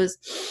your nose.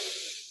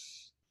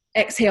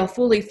 Exhale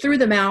fully through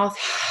the mouth.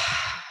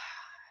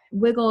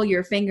 Wiggle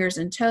your fingers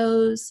and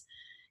toes.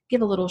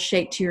 Give a little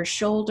shake to your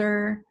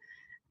shoulder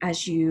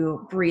as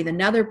you breathe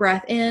another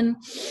breath in.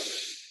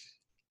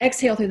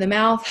 Exhale through the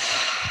mouth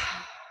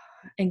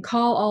and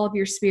call all of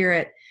your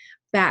spirit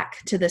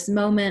back to this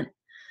moment,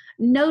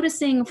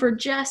 noticing for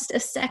just a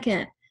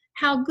second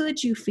how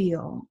good you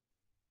feel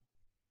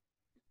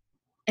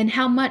and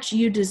how much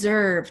you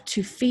deserve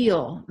to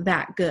feel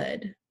that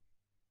good.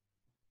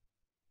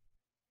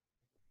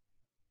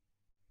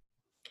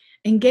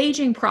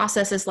 Engaging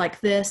processes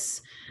like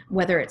this,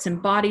 whether it's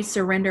embodied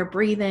surrender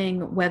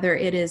breathing, whether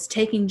it is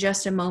taking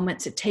just a moment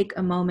to take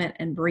a moment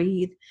and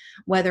breathe,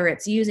 whether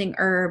it's using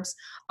herbs,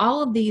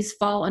 all of these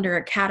fall under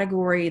a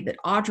category that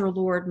Audre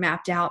Lorde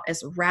mapped out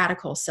as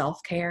radical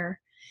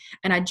self-care.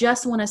 And I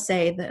just want to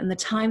say that in the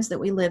times that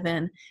we live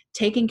in,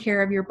 taking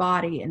care of your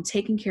body and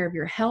taking care of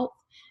your health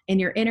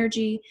and your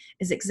energy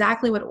is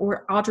exactly what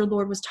Audre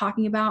Lorde was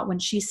talking about when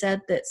she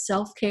said that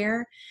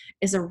self-care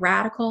is a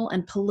radical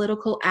and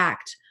political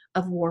act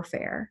of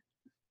warfare.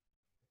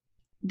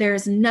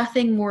 There's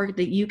nothing more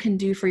that you can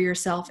do for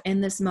yourself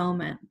in this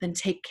moment than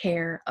take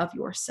care of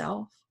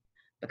yourself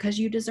because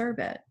you deserve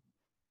it.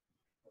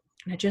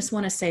 And I just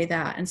want to say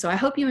that. And so I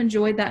hope you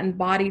enjoyed that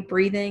embodied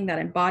breathing, that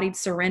embodied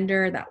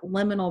surrender, that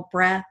liminal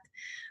breath.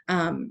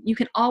 You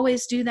can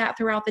always do that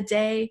throughout the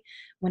day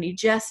when you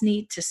just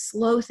need to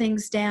slow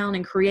things down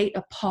and create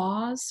a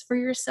pause for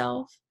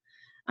yourself.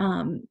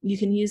 You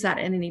can use that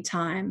at any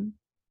time.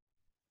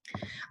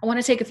 I want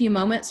to take a few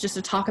moments just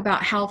to talk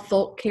about how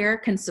folk care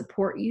can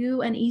support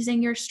you in easing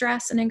your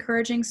stress and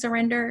encouraging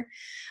surrender.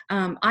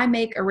 I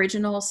make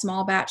original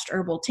small batched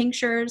herbal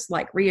tinctures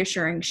like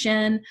Reassuring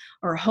Shin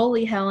or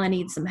Holy Hell, I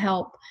Need Some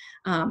Help.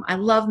 I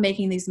love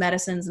making these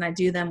medicines, and I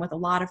do them with a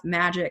lot of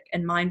magic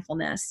and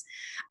mindfulness.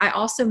 I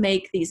also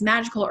make these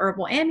magical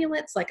herbal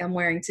amulets like I'm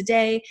wearing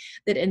today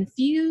that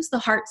infuse the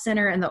heart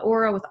center and the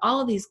aura with all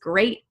of these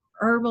great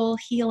herbal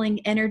healing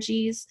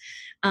energies.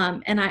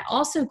 And I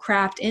also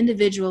craft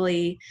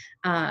individually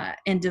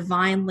and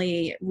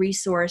divinely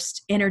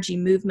resourced energy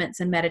movements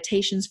and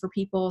meditations for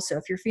people. So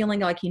if you're feeling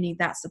like you need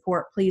that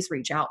support, please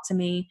reach out to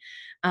me.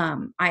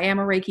 I am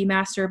a Reiki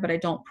master, but I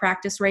don't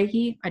practice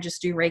Reiki. I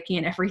just do Reiki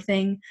in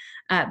everything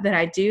that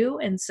I do.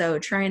 And so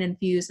try and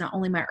infuse not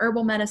only my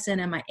herbal medicine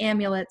and my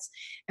amulets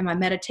and my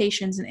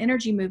meditations and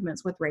energy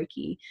movements with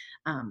Reiki,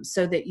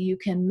 so that you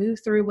can move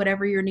through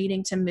whatever you're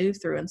needing to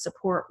move through and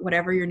support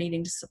whatever you're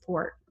needing to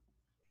support.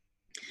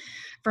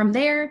 From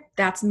there,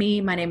 that's me.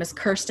 My name is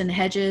Kursten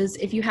Hedgis.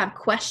 If you have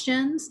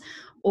questions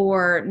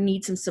or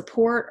need some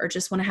support or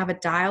just want to have a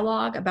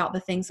dialogue about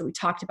the things that we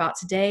talked about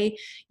today,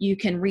 you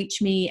can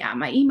reach me at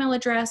my email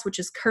address, which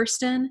is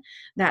Kursten,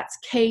 that's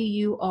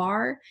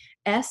Kursten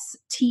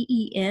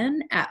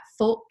at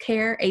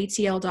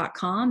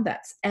folkcareatl.com.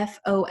 That's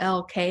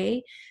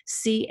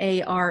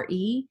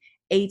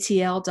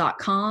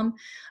folkcareatl.com.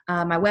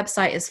 My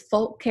website is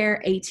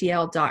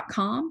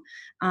folkcareatl.com.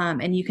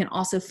 And you can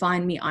also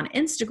find me on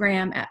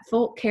Instagram at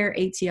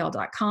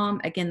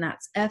folkcareatl.com. Again,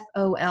 that's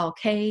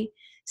FOLKCAREATL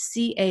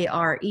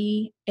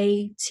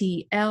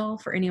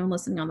for anyone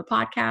listening on the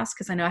podcast,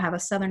 because I know I have a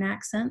Southern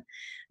accent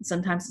and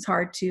sometimes it's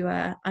hard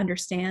to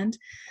understand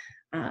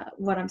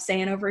what I'm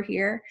saying over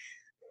here.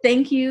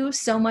 Thank you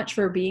so much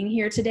for being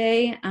here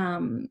today.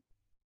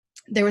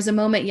 There was a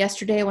moment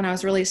yesterday when I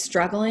was really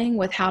struggling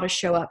with how to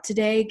show up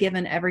today,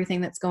 given everything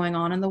that's going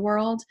on in the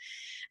world.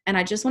 And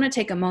I just want to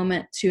take a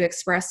moment to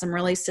express some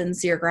really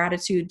sincere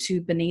gratitude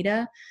to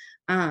Benita.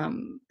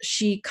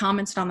 She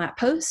commented on that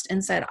post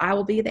and said, I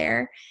will be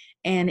there.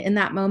 And in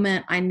that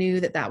moment, I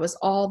knew that that was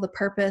all the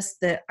purpose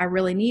that I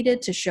really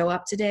needed to show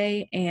up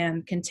today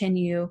and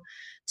continue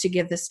to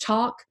give this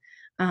talk.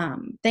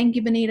 Thank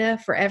you, Benita,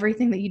 for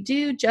everything that you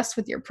do just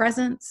with your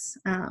presence.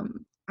 I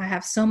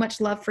have so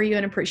much love for you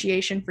and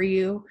appreciation for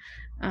you.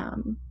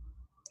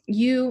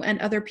 You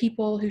and other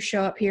people who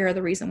show up here are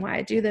the reason why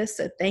I do this.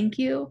 So thank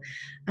you.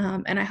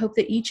 And I hope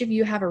that each of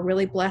you have a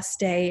really blessed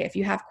day. If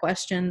you have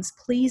questions,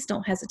 please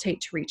don't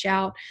hesitate to reach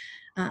out.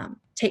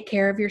 Take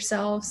care of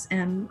yourselves,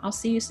 and I'll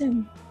see you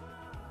soon.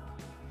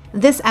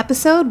 This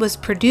episode was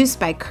produced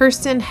by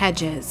Kursten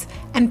Hedgis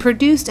and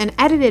produced and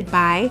edited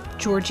by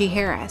Georgie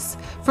Harris.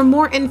 For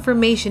more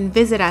information,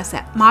 visit us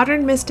at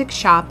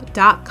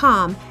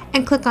modernmysticshop.com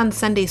and click on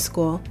Sunday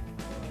School.